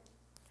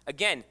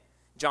 Again,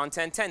 John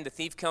 10:10, the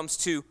thief comes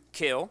to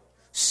kill,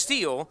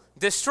 steal,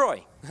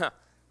 destroy.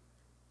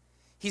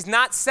 He's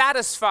not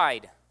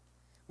satisfied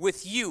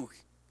with you.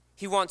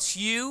 He wants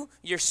you,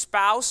 your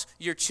spouse,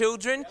 your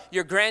children,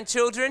 your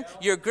grandchildren,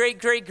 your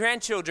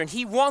great-great-grandchildren.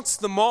 He wants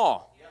them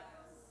all.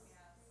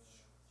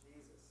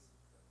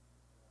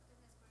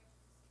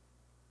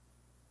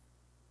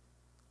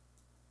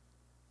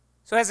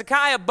 So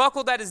Hezekiah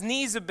buckled at his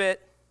knees a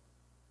bit.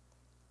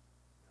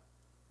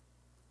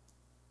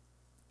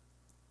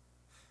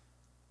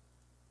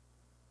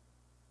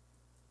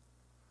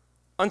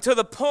 Until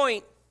the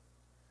point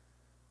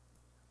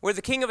where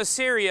the king of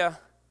Assyria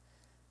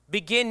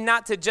began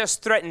not to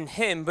just threaten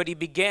him, but he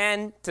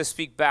began to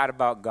speak bad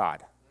about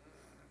God.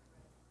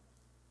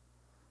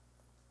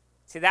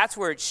 See, that's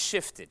where it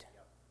shifted.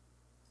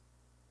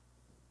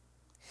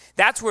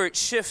 That's where it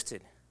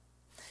shifted.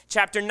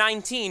 Chapter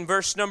 19,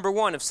 verse number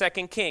 1 of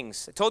 2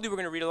 Kings. I told you we're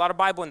going to read a lot of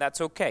Bible, and that's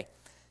okay.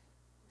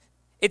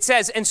 It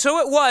says, and so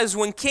it was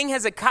when King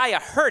Hezekiah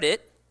heard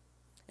it.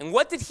 And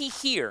what did he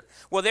hear?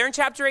 Well, there in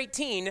chapter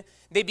 18,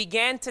 they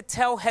began to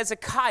tell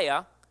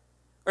Hezekiah,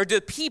 or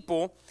the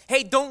people,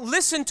 hey, don't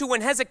listen to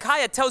when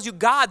Hezekiah tells you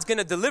God's going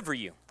to deliver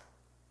you.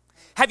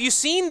 Have you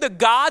seen the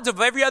gods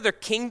of every other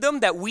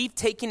kingdom that we've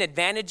taken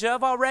advantage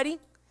of already?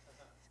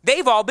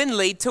 They've all been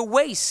laid to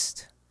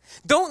waste.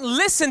 Don't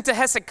listen to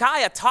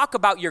Hezekiah talk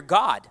about your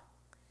God.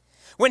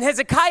 When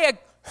Hezekiah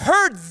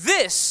heard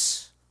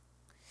this,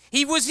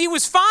 he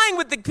was fine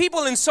with the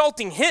people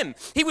insulting him.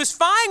 He was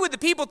fine with the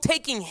people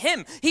taking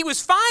him. He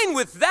was fine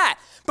with that.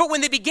 But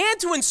when they began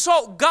to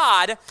insult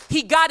God,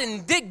 he got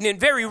indignant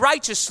very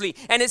righteously.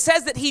 And it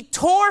says that he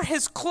tore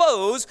his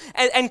clothes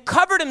and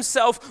covered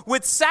himself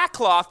with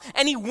sackcloth,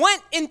 and he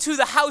went into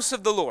the house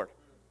of the Lord.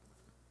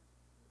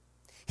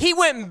 He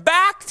went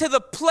back to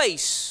the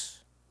place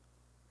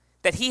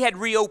that he had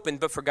reopened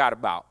but forgot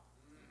about.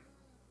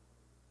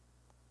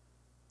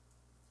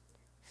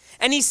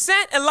 And he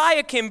sent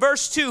Eliakim,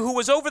 verse 2, who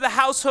was over the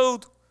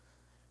household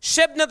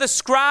Shebna the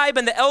scribe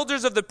and the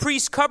elders of the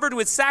priests covered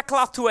with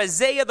sackcloth to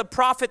Isaiah the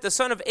prophet, the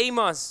son of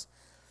Amos.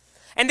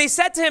 And they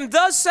said to him,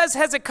 thus says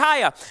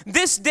Hezekiah,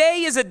 this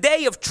day is a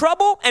day of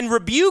trouble and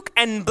rebuke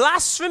and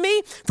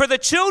blasphemy, for the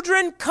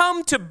children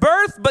come to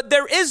birth, but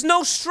there is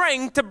no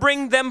strength to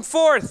bring them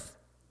forth.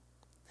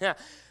 Yeah.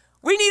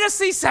 We need a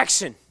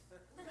C-section.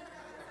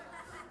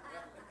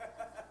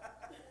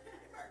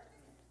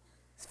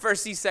 It's the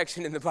first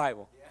C-section in the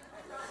Bible.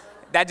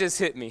 That just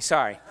hit me,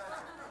 sorry.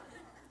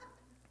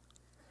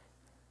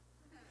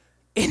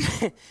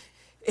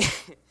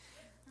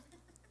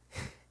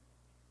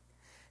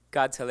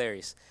 God's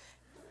hilarious.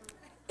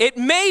 It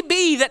may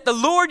be that the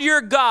Lord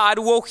your God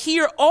will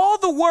hear all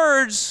the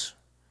words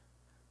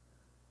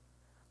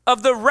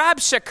of the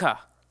Rabshakeh,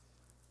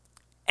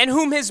 and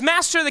whom his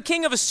master, the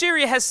king of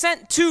Assyria, has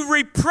sent to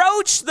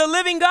reproach the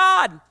living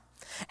God,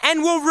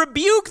 and will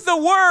rebuke the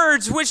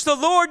words which the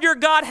Lord your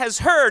God has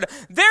heard.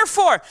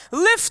 Therefore,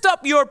 lift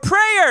up your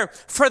prayer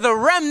for the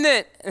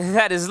remnant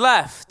that is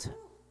left.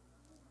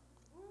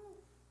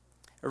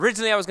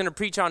 Originally, I was going to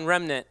preach on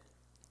remnant.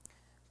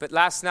 But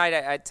last night,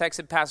 I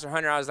texted Pastor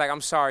Hunter. I was like,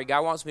 I'm sorry.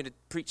 God wants me to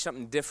preach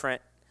something different.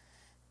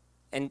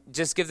 And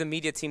just give the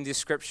media team these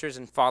scriptures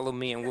and follow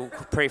me, and we'll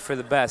pray for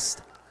the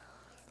best.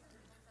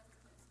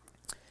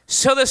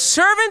 So the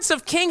servants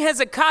of King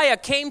Hezekiah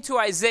came to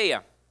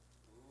Isaiah.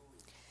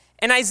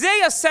 And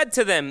Isaiah said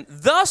to them,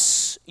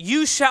 thus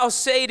you shall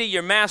say to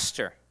your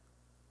master,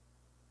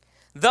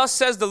 thus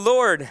says the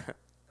Lord,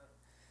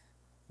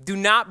 do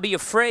not be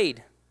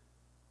afraid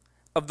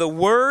of the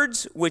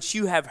words which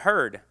you have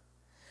heard,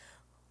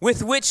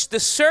 with which the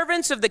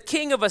servants of the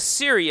king of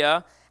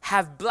Assyria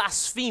have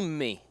blasphemed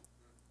me.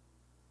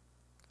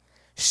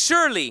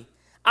 Surely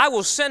I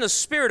will send a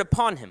spirit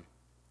upon him,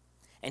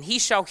 and he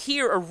shall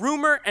hear a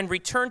rumor and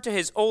return to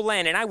his own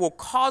land, and I will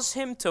cause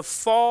him to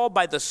fall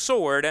by the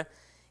sword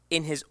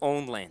in his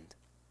own land.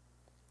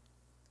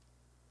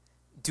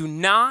 Do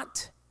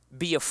not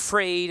be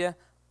afraid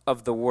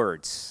of the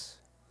words.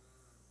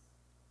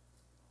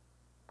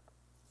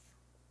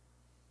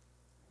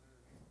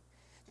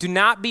 Do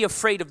not be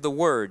afraid of the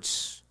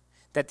words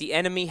that the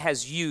enemy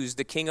has used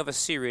the king of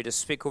Assyria to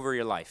speak over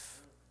your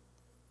life.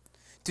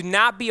 Do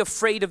not be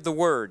afraid of the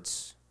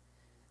words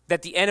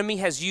that the enemy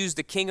has used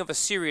the king of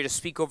Assyria to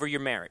speak over your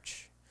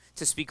marriage,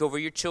 to speak over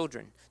your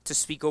children, to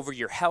speak over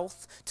your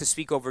health, to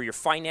speak over your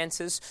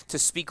finances, to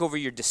speak over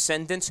your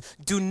descendants.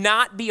 Do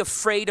not be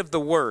afraid of the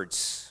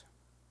words.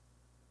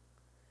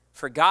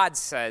 For God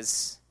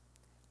says,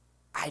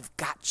 I've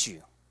got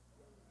you.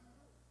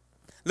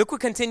 Look what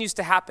continues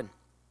to happen.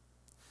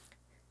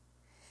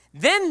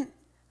 Then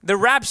the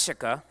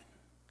Rabshakeh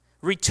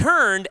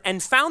returned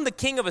and found the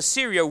king of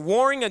Assyria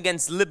warring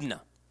against Libnah,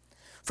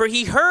 for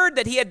he heard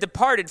that he had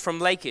departed from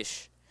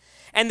Lachish.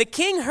 And the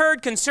king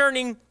heard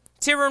concerning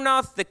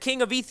Tiranoth, the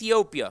king of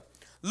Ethiopia.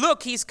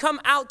 Look, he's come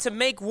out to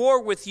make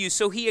war with you.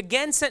 So he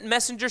again sent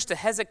messengers to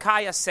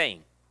Hezekiah,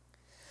 saying,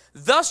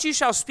 thus you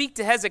shall speak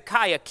to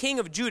Hezekiah, king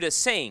of Judah,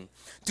 saying,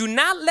 do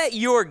not let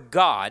your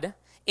God,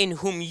 in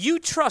whom you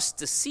trust,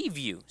 deceive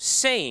you,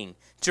 saying,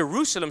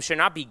 Jerusalem shall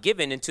not be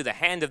given into the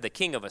hand of the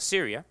king of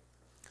Assyria.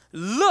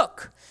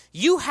 Look,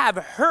 you have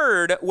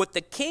heard what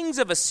the kings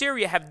of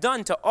Assyria have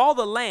done to all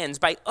the lands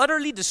by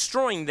utterly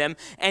destroying them,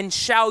 and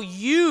shall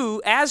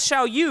you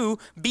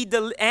be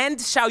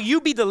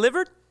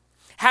delivered?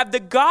 Have the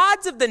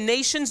gods of the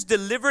nations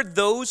delivered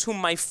those whom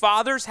my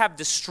fathers have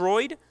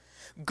destroyed?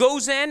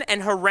 Gozan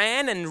and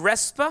Haran and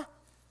Respah,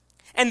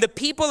 and the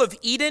people of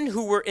Eden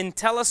who were in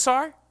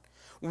Telassar?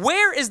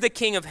 Where is the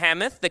king of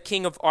Hamath, the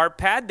king of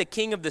Arpad, the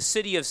king of the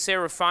city of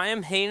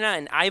Seraphaim, Hena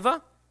and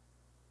Iva?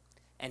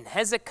 And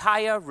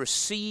Hezekiah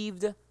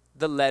received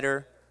the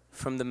letter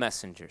from the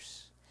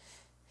messengers.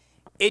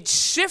 It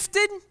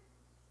shifted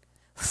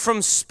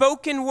from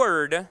spoken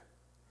word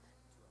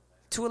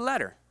to a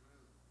letter.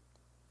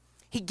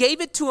 He gave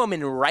it to him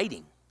in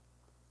writing.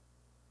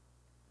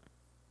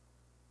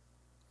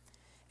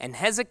 And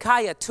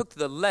Hezekiah took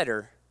the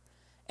letter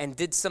and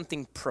did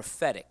something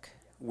prophetic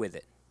with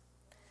it.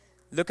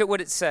 Look at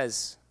what it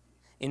says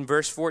in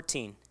verse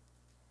 14.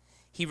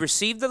 He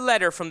received the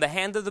letter from the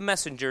hand of the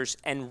messengers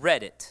and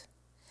read it.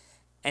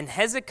 And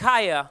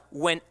Hezekiah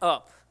went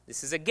up,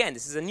 this is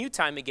a new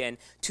time again,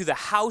 to the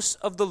house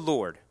of the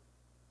Lord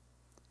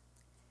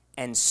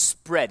and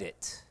spread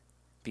it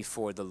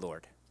before the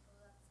Lord.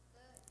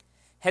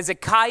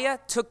 Hezekiah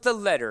took the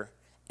letter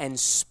and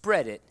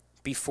spread it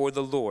before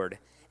the Lord,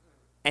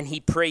 and he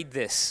prayed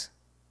this: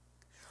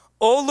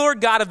 O Lord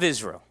God of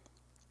Israel,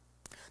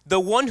 the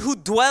one who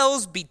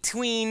dwells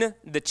between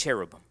the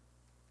cherubim,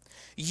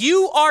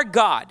 you are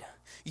God,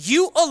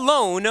 you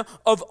alone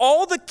of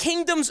all the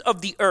kingdoms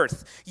of the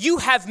earth. You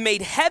have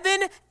made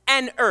heaven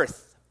and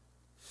earth.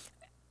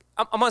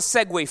 I'm going to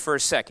segue for a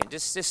second.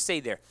 Just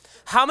stay there.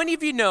 How many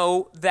of you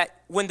know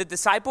that when the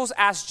disciples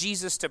asked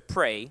Jesus to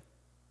pray,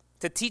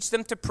 to teach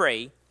them to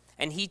pray,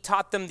 and he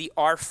taught them the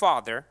Our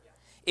Father,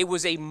 it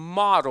was a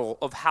model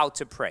of how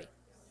to pray?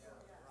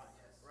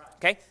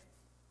 Okay?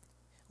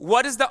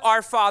 What does the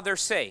Our Father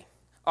say?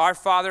 Our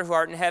Father who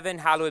art in heaven,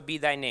 hallowed be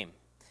thy name.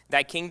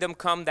 Thy kingdom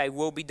come, thy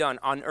will be done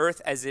on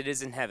earth as it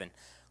is in heaven.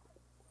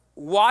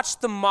 Watch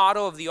the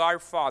motto of the Our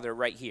Father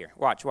right here.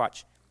 Watch.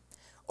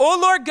 O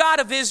Lord God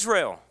of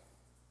Israel,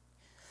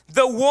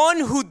 the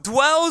one who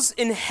dwells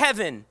in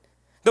heaven,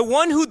 the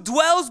one who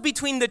dwells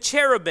between the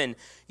cherubim,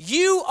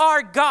 you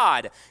are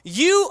God.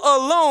 You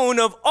alone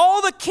of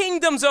all the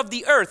kingdoms of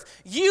the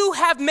earth, you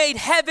have made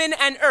heaven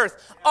and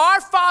earth.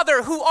 Our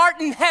Father who art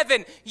in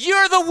heaven,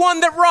 you're the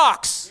one that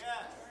rocks. Yes.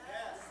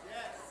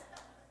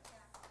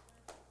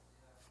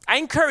 I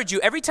encourage you,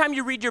 every time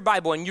you read your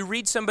Bible and you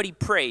read somebody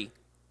pray,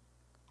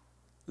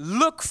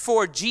 look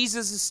for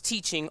Jesus'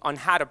 teaching on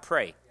how to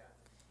pray.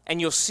 And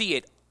you'll see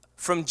it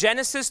from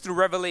Genesis through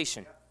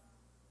Revelation.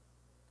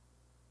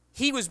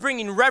 He was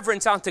bringing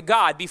reverence onto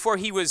God before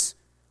he was,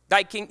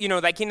 thy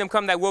kingdom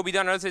come, thy will be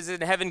done on earth as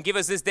in heaven. Give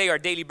us this day our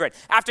daily bread.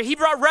 After he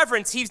brought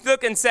reverence, he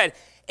looked and said,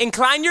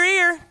 incline your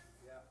ear.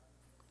 Yeah.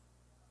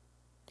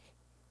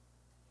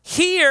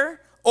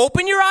 Hear,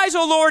 open your eyes,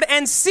 O Lord,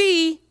 and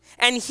see,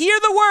 and hear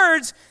the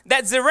words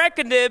that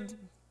Zerubbabel,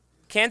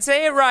 can't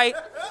say it right,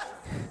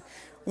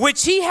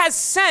 which he has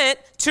sent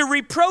to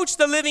reproach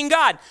the living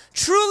God.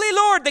 Truly,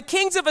 Lord, the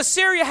kings of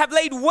Assyria have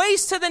laid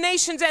waste to the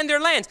nations and their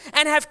lands,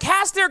 and have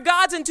cast their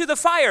gods into the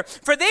fire.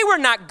 For they were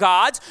not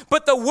gods,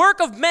 but the work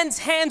of men's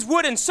hands,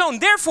 wood and stone.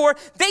 Therefore,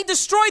 they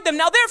destroyed them.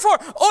 Now, therefore,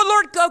 O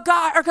Lord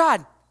God, our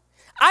God,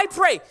 I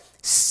pray,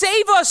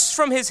 save us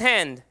from his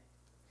hand,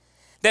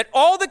 that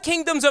all the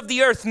kingdoms of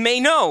the earth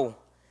may know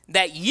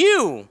that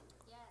you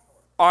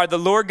are the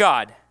Lord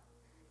God,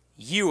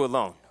 you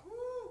alone.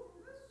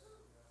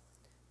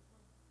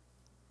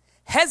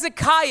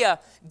 Hezekiah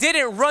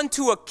didn't run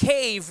to a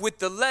cave with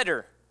the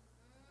letter.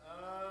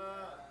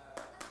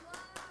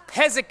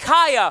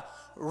 Hezekiah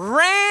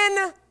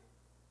ran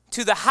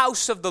to the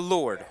house of the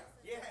Lord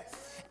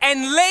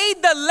and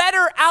laid the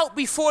letter out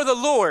before the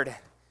Lord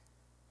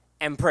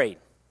and prayed.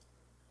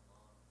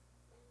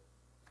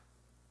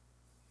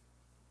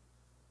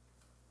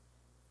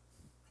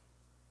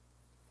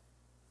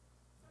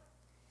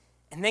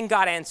 And then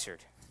God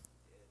answered.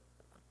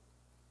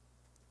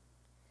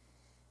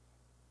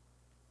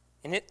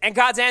 And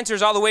God's answer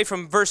is all the way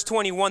from verse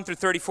 21 through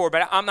 34,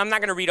 but I'm not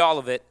going to read all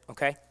of it,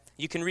 okay?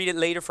 You can read it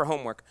later for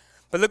homework.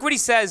 But look what he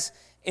says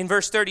in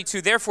verse 32.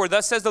 Therefore,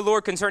 thus says the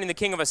Lord concerning the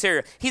king of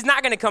Assyria. He's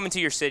not going to come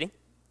into your city.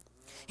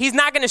 He's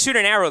not going to shoot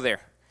an arrow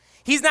there.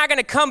 He's not going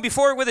to come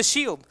before it with a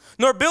shield,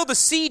 nor build a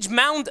siege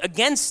mound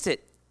against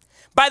it.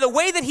 By the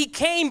way that he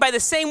came, by the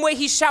same way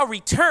he shall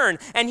return,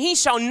 and he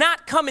shall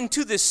not come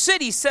into this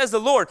city, says the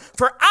Lord.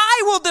 For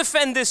I will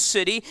defend this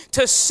city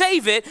to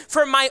save it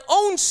for my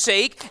own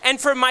sake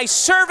and for my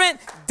servant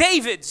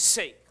David's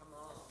sake. Come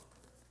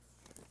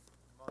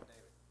on, David.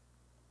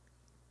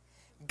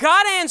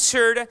 God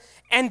answered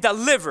and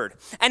delivered.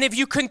 And if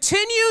you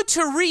continue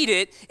to read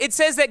it, it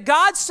says that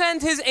God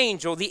sent his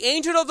angel, the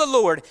angel of the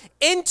Lord,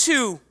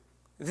 into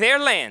their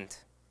land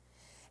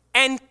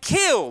and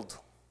killed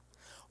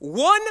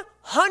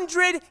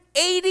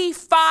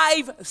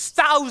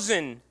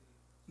 185,000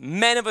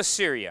 men of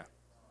Assyria.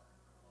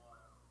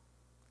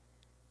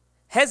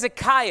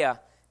 Hezekiah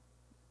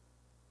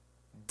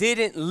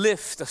didn't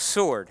lift a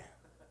sword.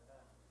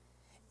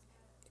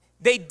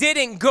 They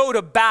didn't go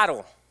to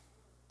battle.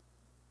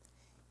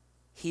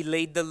 He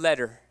laid the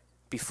letter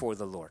before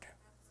the Lord.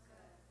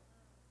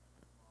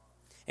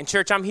 And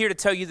church, I'm here to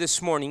tell you this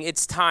morning,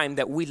 it's time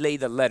that we lay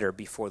the letter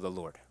before the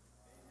Lord.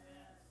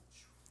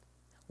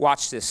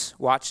 Watch this.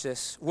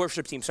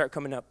 Worship team, start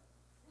coming up.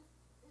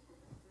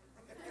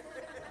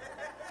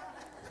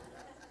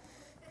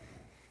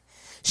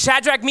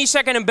 Shadrach,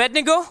 Meshach, and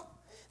Abednego,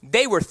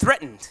 they were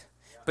threatened,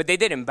 but they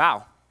didn't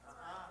bow.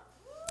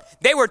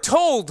 They were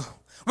told,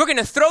 we're going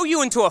to throw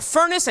you into a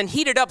furnace and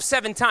heat it up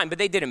 7 times, but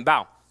they didn't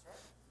bow.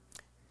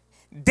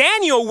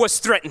 Daniel was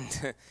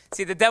threatened.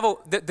 See, the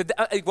devil,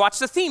 watch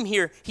the theme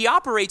here. He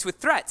operates with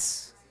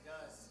threats.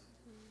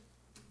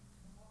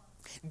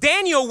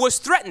 Daniel was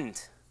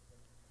threatened.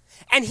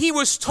 And he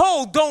was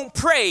told, don't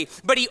pray.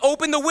 But he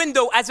opened the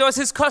window, as was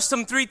his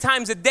custom, 3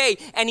 times a day.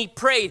 And he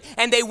prayed.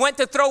 And they went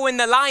to throw in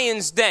the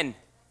lion's den.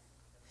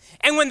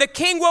 And when the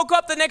king woke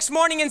up the next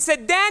morning and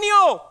said,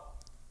 Daniel,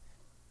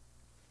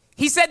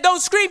 he said,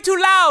 don't scream too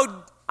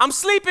loud. I'm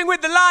sleeping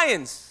with the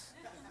lions.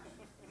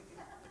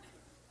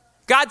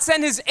 God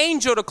sent his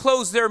angel to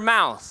close their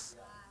mouth.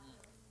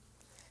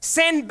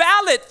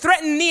 Sanballat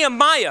threatened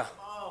Nehemiah.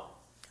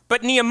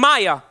 But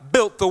Nehemiah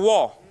built the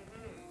wall.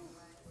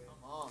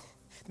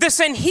 The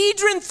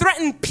Sanhedrin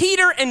threatened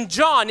Peter and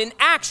John in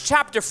Acts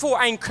chapter 4.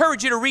 I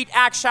encourage you to read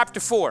Acts chapter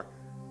 4.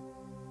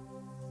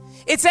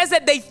 It says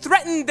that they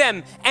threatened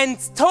them and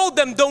told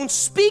them, don't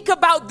speak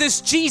about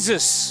this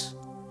Jesus.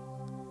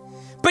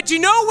 But you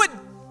know what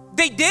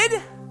they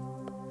did?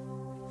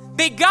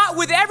 They got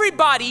with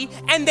everybody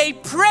and they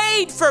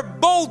prayed for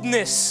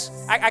boldness.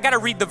 I got to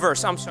read the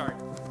verse. I'm sorry.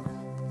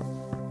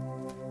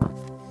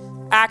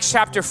 Acts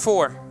chapter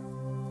 4.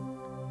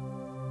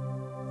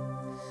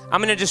 I'm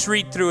going to just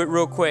read through it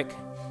real quick.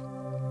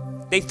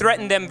 They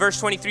threatened them, verse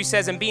 23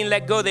 says, and being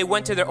let go, they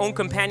went to their own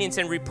companions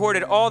and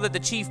reported all that the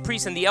chief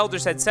priests and the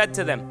elders had said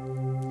to them.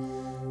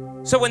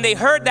 So when they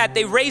heard that,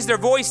 they raised their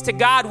voice to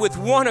God with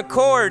one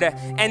accord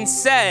and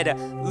said,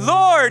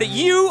 Lord,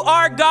 you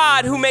are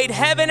God who made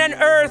heaven and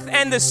earth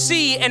and the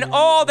sea and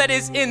all that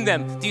is in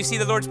them. Do you see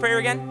the Lord's Prayer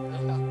again?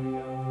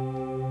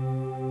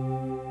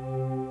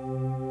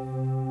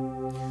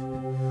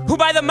 Who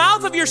by the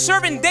mouth of your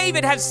servant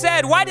David have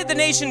said, why did the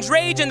nations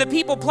rage and the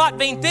people plot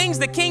vain things?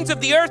 The kings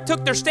of the earth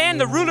took their stand.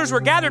 The rulers were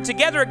gathered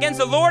together against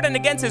the Lord and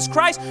against his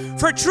Christ.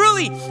 For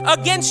truly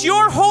against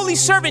your holy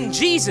servant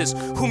Jesus,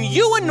 whom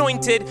you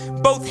anointed,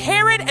 both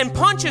Herod and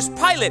Pontius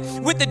Pilate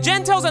with the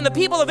Gentiles and the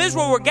people of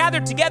Israel were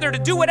gathered together to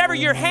do whatever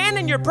your hand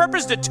and your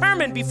purpose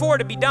determined before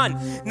to be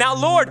done. Now,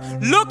 Lord,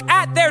 look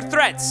at their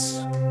threats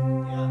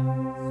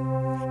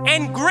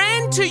and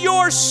grant to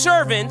your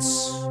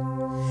servants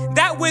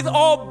that with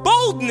all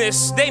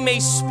boldness they may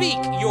speak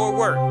your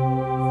word.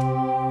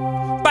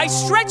 By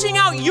stretching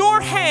out your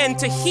hand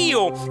to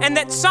heal, and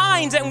that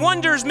signs and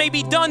wonders may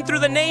be done through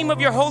the name of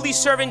your holy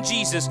servant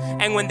Jesus.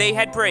 And when they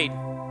had prayed,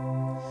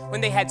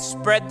 when they had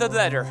spread the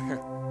letter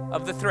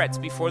of the threats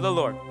before the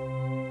Lord,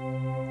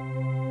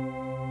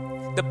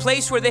 the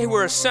place where they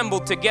were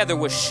assembled together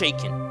was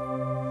shaken.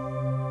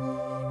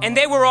 And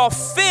they were all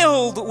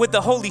filled with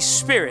the Holy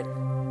Spirit.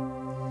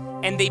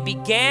 And they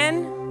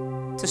began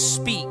to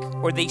speak,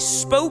 or they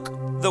spoke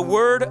the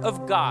word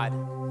of God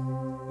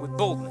with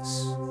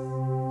boldness.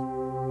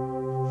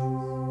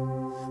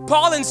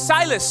 Paul and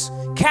Silas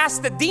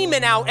cast the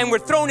demon out and were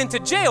thrown into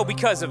jail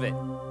because of it.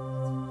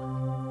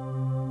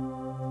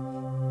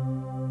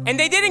 And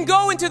they didn't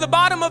go into the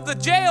bottom of the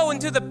jail,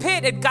 into the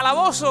pit at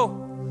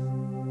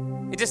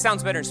calabozo. It just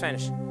sounds better in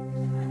Spanish.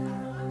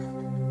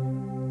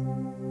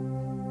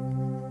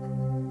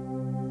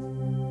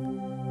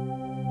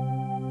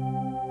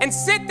 And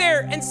sit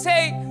there and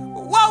say,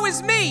 woe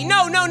is me. No.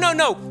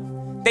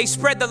 They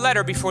spread the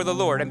letter before the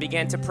Lord and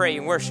began to pray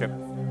and worship.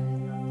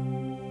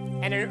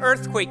 And an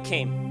earthquake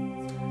came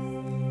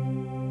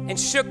and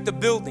shook the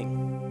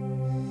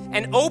building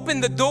and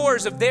opened the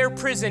doors of their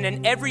prison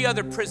and every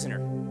other prisoner.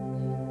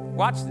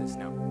 Watch this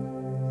now.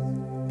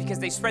 Because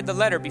they spread the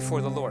letter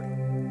before the Lord.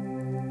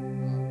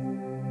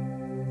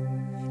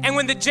 And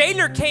when the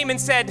jailer came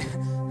and said,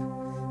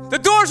 the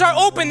doors are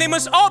open, they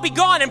must all be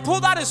gone, and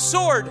pulled out his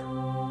sword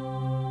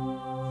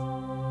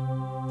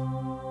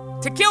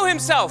to kill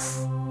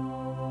himself,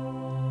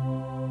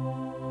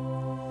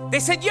 they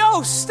said,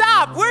 yo,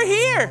 stop, we're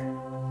here.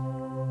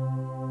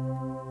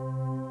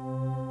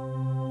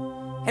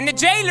 And the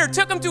jailer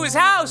took him to his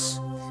house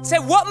and said,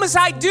 what must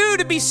I do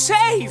to be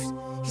saved?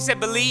 He said,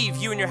 believe,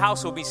 you and your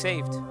house will be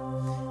saved.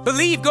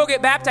 Believe, go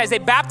get baptized. They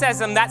baptized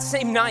them that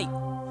same night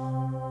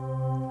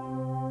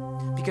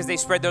because they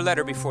spread their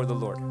letter before the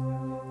Lord.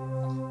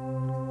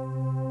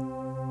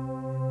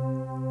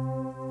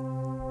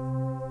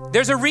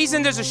 There's a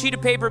reason there's a sheet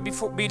of paper be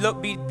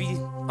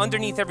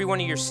underneath every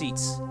one of your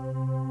seats.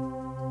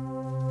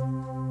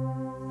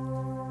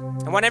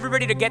 I want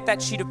everybody to get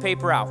that sheet of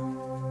paper out.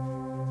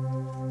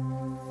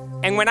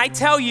 And when I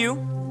tell you,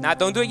 now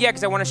don't do it yet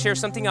because I want to share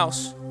something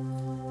else.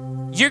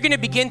 You're going to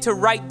begin to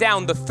write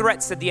down the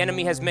threats that the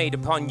enemy has made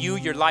upon you,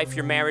 your life,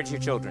 your marriage, your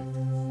children.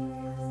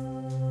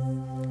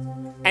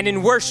 And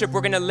in worship,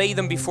 we're going to lay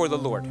them before the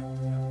Lord.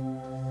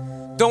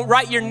 Don't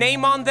write your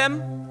name on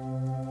them,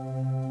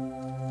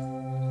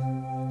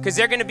 because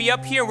they're going to be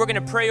up here and we're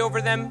going to pray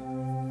over them.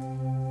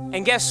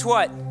 And guess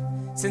what?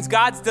 Since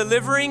God's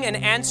delivering and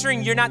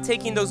answering, you're not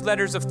taking those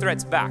letters of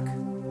threats back.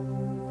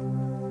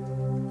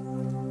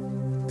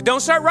 But don't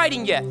start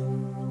writing yet.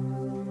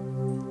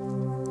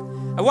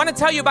 I want to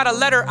tell you about a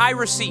letter I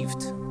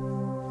received.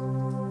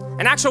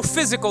 An actual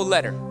physical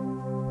letter.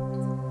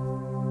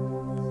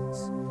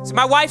 So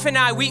my wife and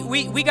I,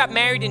 we got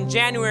married in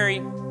January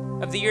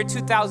of the year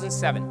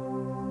 2007.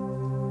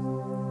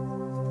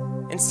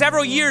 And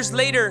several years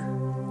later,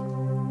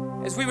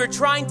 as we were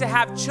trying to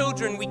have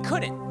children, we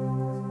couldn't.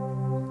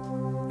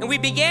 And we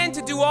began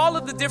to do all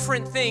of the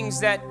different things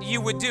that you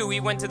would do. We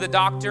went to the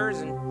doctors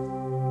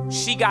and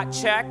she got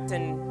checked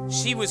and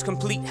she was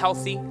complete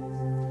healthy.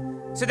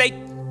 So they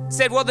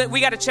said, well,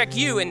 we got to check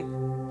you.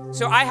 And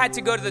so I had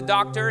to go to the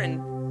doctor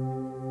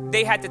and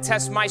they had to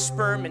test my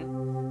sperm.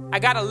 And I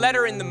got a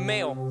letter in the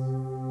mail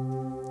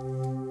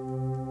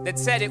that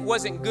said it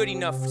wasn't good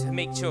enough to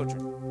make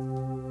children.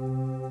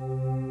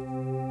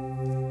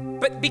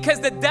 But because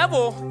the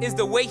devil is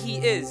the way he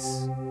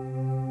is,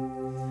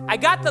 I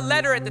got the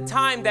letter at the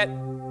time that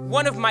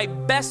one of my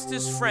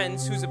bestest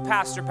friends, who's a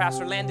pastor,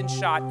 Pastor Landon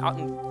Schott, out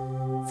in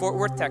Fort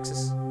Worth,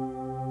 Texas,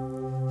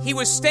 he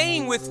was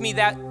staying with me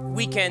that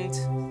weekend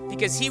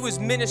because he was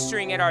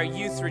ministering at our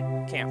youth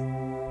camp.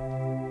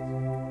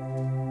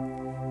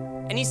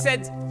 And he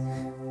said,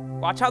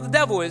 watch how the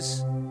devil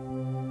is.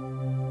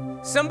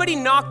 Somebody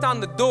knocked on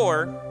the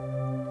door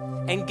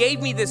and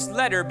gave me this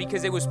letter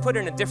because it was put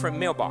in a different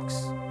mailbox.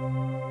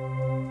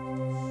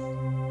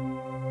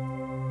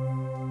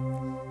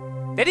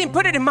 They didn't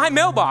put it in my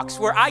mailbox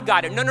where I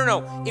got it.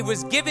 No. It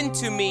was given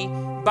to me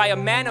by a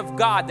man of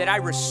God that I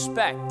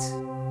respect.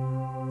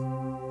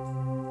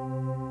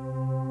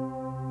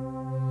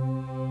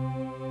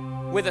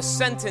 With a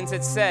sentence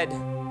that said,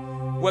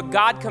 what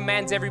God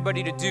commands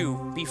everybody to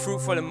do, be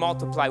fruitful and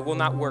multiply, will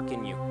not work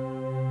in you.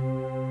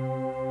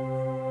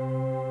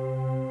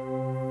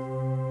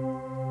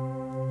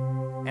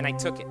 And I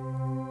took it.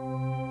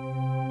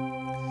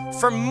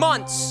 For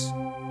months,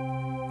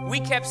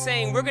 we kept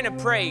saying, we're gonna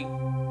pray.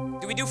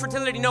 Do we do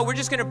fertility? No, we're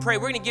just gonna pray.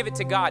 We're gonna give it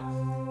to God.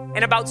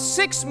 And about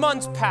 6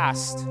 months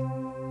passed.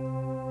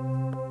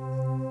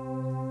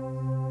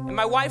 And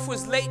my wife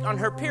was late on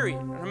her period,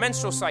 on her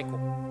menstrual cycle.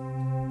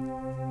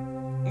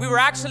 We were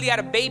actually at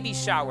a baby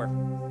shower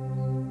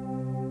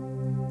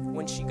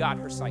when she got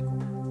her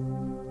cycle.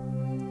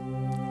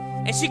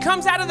 And she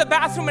comes out of the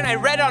bathroom and I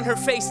read on her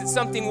face that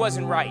something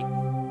wasn't right.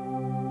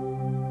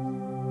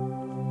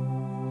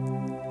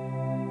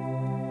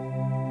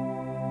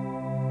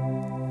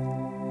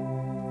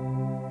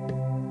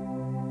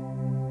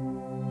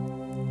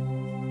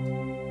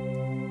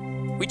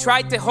 We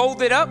tried to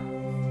hold it up,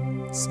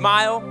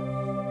 smile.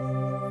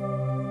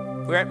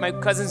 We're at my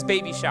cousin's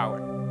baby shower.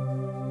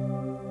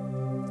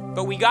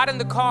 But we got in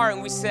the car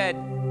and we said,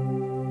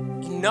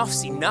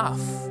 enough's enough.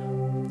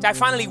 I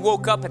finally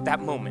woke up at that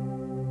moment.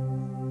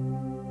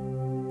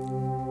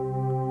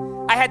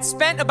 I had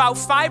spent about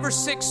 5 or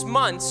 6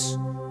 months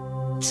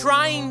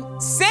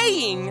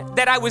saying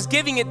that I was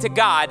giving it to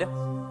God,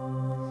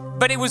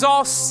 but it was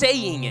all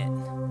saying it.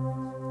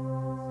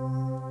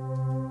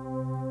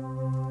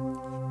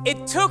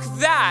 It took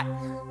that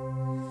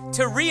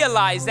to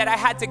realize that I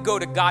had to go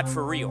to God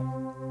for real.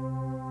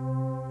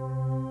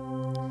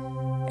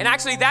 And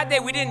actually that day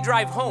we didn't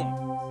drive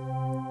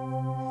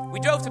home. We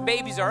drove to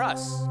Babies R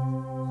Us.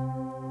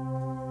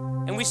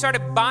 And we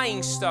started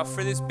buying stuff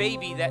for this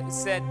baby that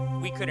said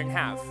we couldn't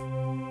have.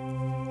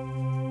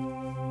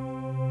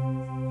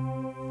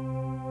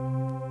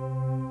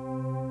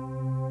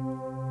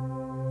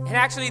 And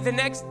actually the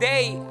next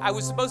day, I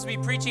was supposed to be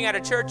preaching at a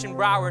church in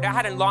Broward. I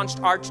hadn't launched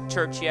our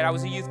church yet. I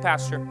was a youth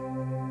pastor.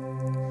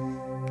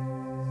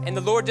 And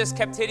the Lord just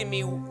kept hitting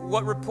me,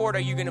 what report are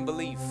you going to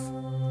believe?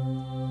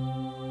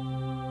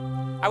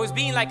 I was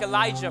being like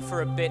Elijah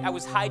for a bit. I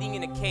was hiding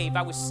in a cave.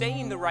 I was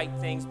saying the right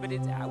things, but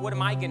what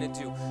am I going to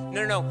do?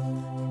 No.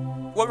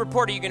 What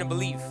report are you going to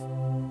believe?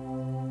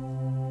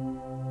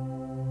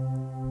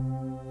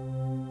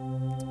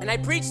 And I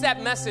preached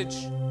that message.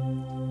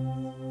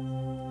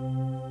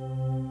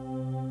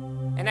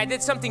 And I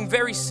did something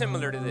very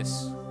similar to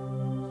this,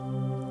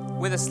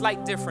 with a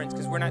slight difference,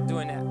 because we're not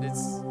doing that.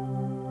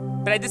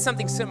 But I did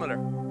something similar.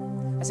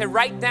 I said,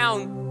 write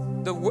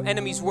down the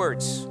enemy's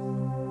words.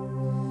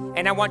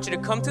 And I want you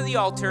to come to the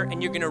altar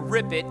and you're going to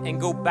rip it and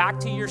go back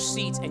to your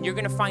seats and you're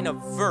going to find a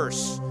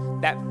verse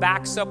that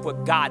backs up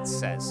what God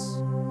says.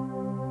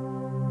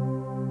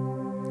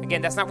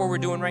 Again, that's not what we're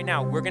doing right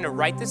now. We're going to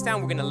write this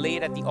down. We're going to lay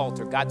it at the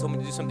altar. God told me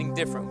to do something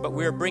different, but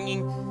we're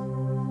bringing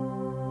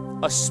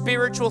a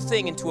spiritual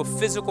thing into a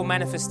physical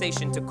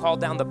manifestation to call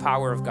down the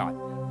power of God.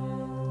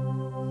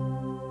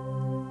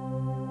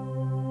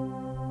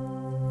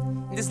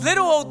 And this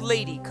little old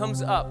lady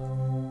comes up.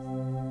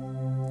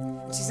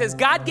 And she says,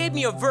 God gave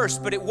me a verse,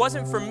 but it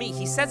wasn't for me.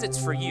 He says it's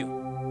for you.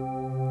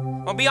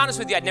 I'll be honest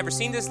with you, I'd never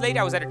seen this lady.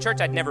 I was at a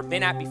church I'd never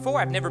been at before.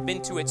 I've never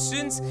been to it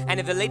since. And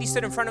if the lady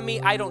stood in front of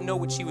me, I don't know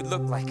what she would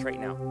look like right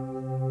now.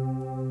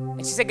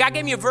 And she said, God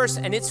gave me a verse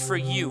and it's for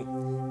you.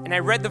 And I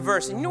read the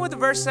verse. And you know what the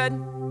verse said?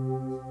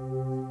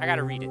 I got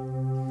to read it.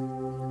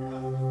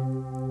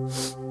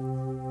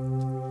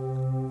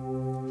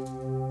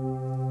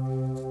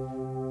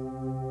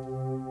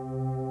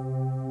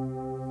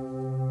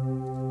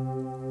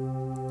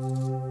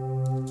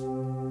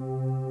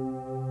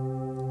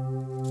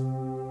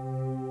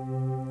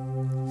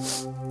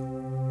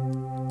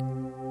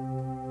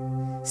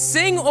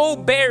 Sing, O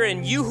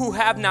barren, you who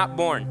have not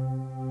borne.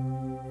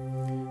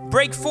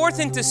 Break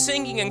forth into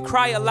singing and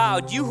cry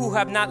aloud, you who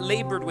have not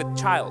labored with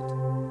child.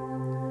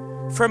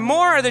 For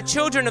more are the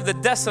children of the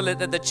desolate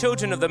than the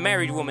children of the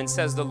married woman,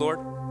 says the Lord.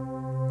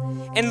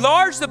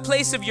 Enlarge the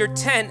place of your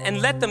tent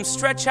and let them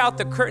stretch out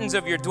the curtains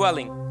of your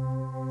dwelling.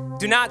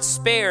 Do not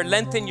spare,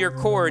 lengthen your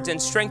cords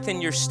and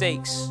strengthen your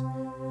stakes.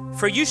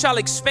 For you shall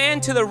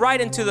expand to the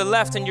right and to the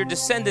left, and your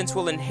descendants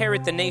will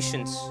inherit the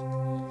nations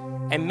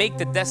and make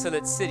the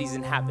desolate cities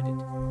inhabited.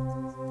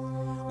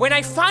 When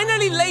I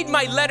finally laid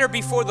my letter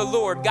before the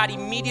Lord, God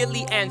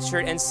immediately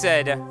answered and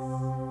said,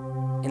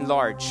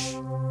 enlarge.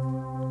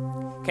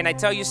 Can I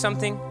tell you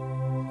something?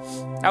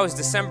 That was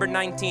December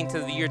 19th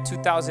of the year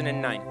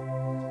 2009.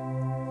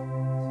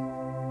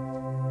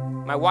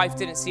 My wife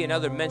didn't see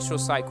another menstrual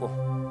cycle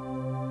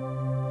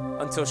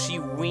until she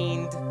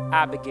weaned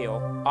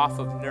Abigail off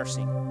of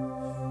nursing.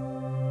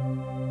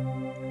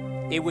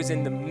 It was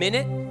in the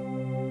minute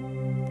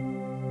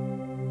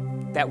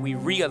that we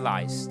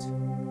realized,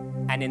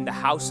 and in the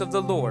house of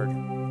the Lord,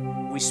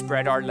 we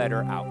spread our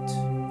letter out.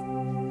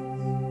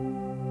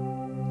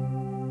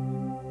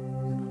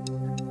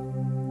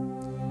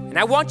 And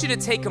I want you to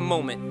take a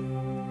moment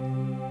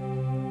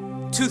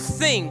to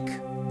think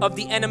of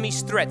the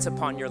enemy's threats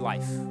upon your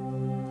life.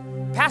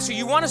 Pastor,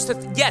 you want us to,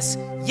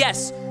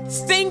 yes,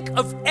 think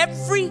of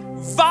every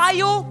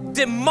vile,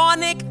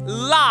 demonic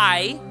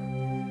lie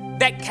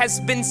that has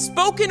been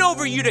spoken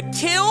over you to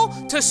kill,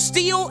 to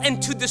steal,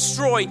 and to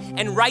destroy,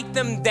 and write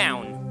them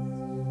down.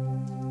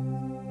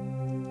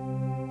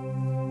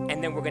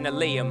 And then we're going to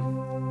lay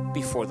them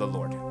before the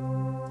Lord.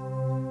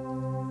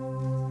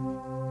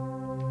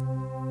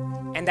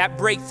 And that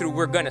breakthrough,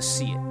 we're going to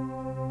see it.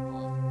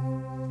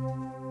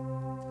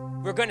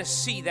 We're going to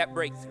see that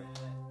breakthrough.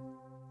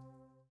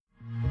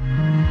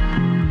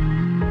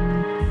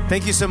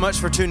 Thank you so much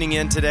for tuning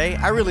in today.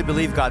 I really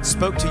believe God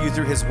spoke to you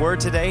through His Word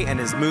today and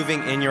is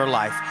moving in your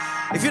life.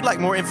 If you'd like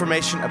more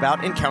information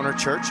about Encounter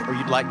Church, or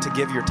you'd like to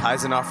give your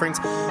tithes and offerings,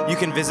 you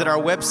can visit our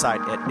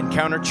website at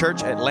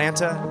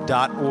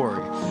encounterchurchatlanta.org.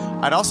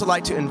 I'd also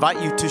like to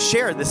invite you to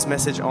share this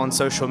message on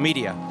social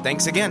media.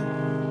 Thanks again.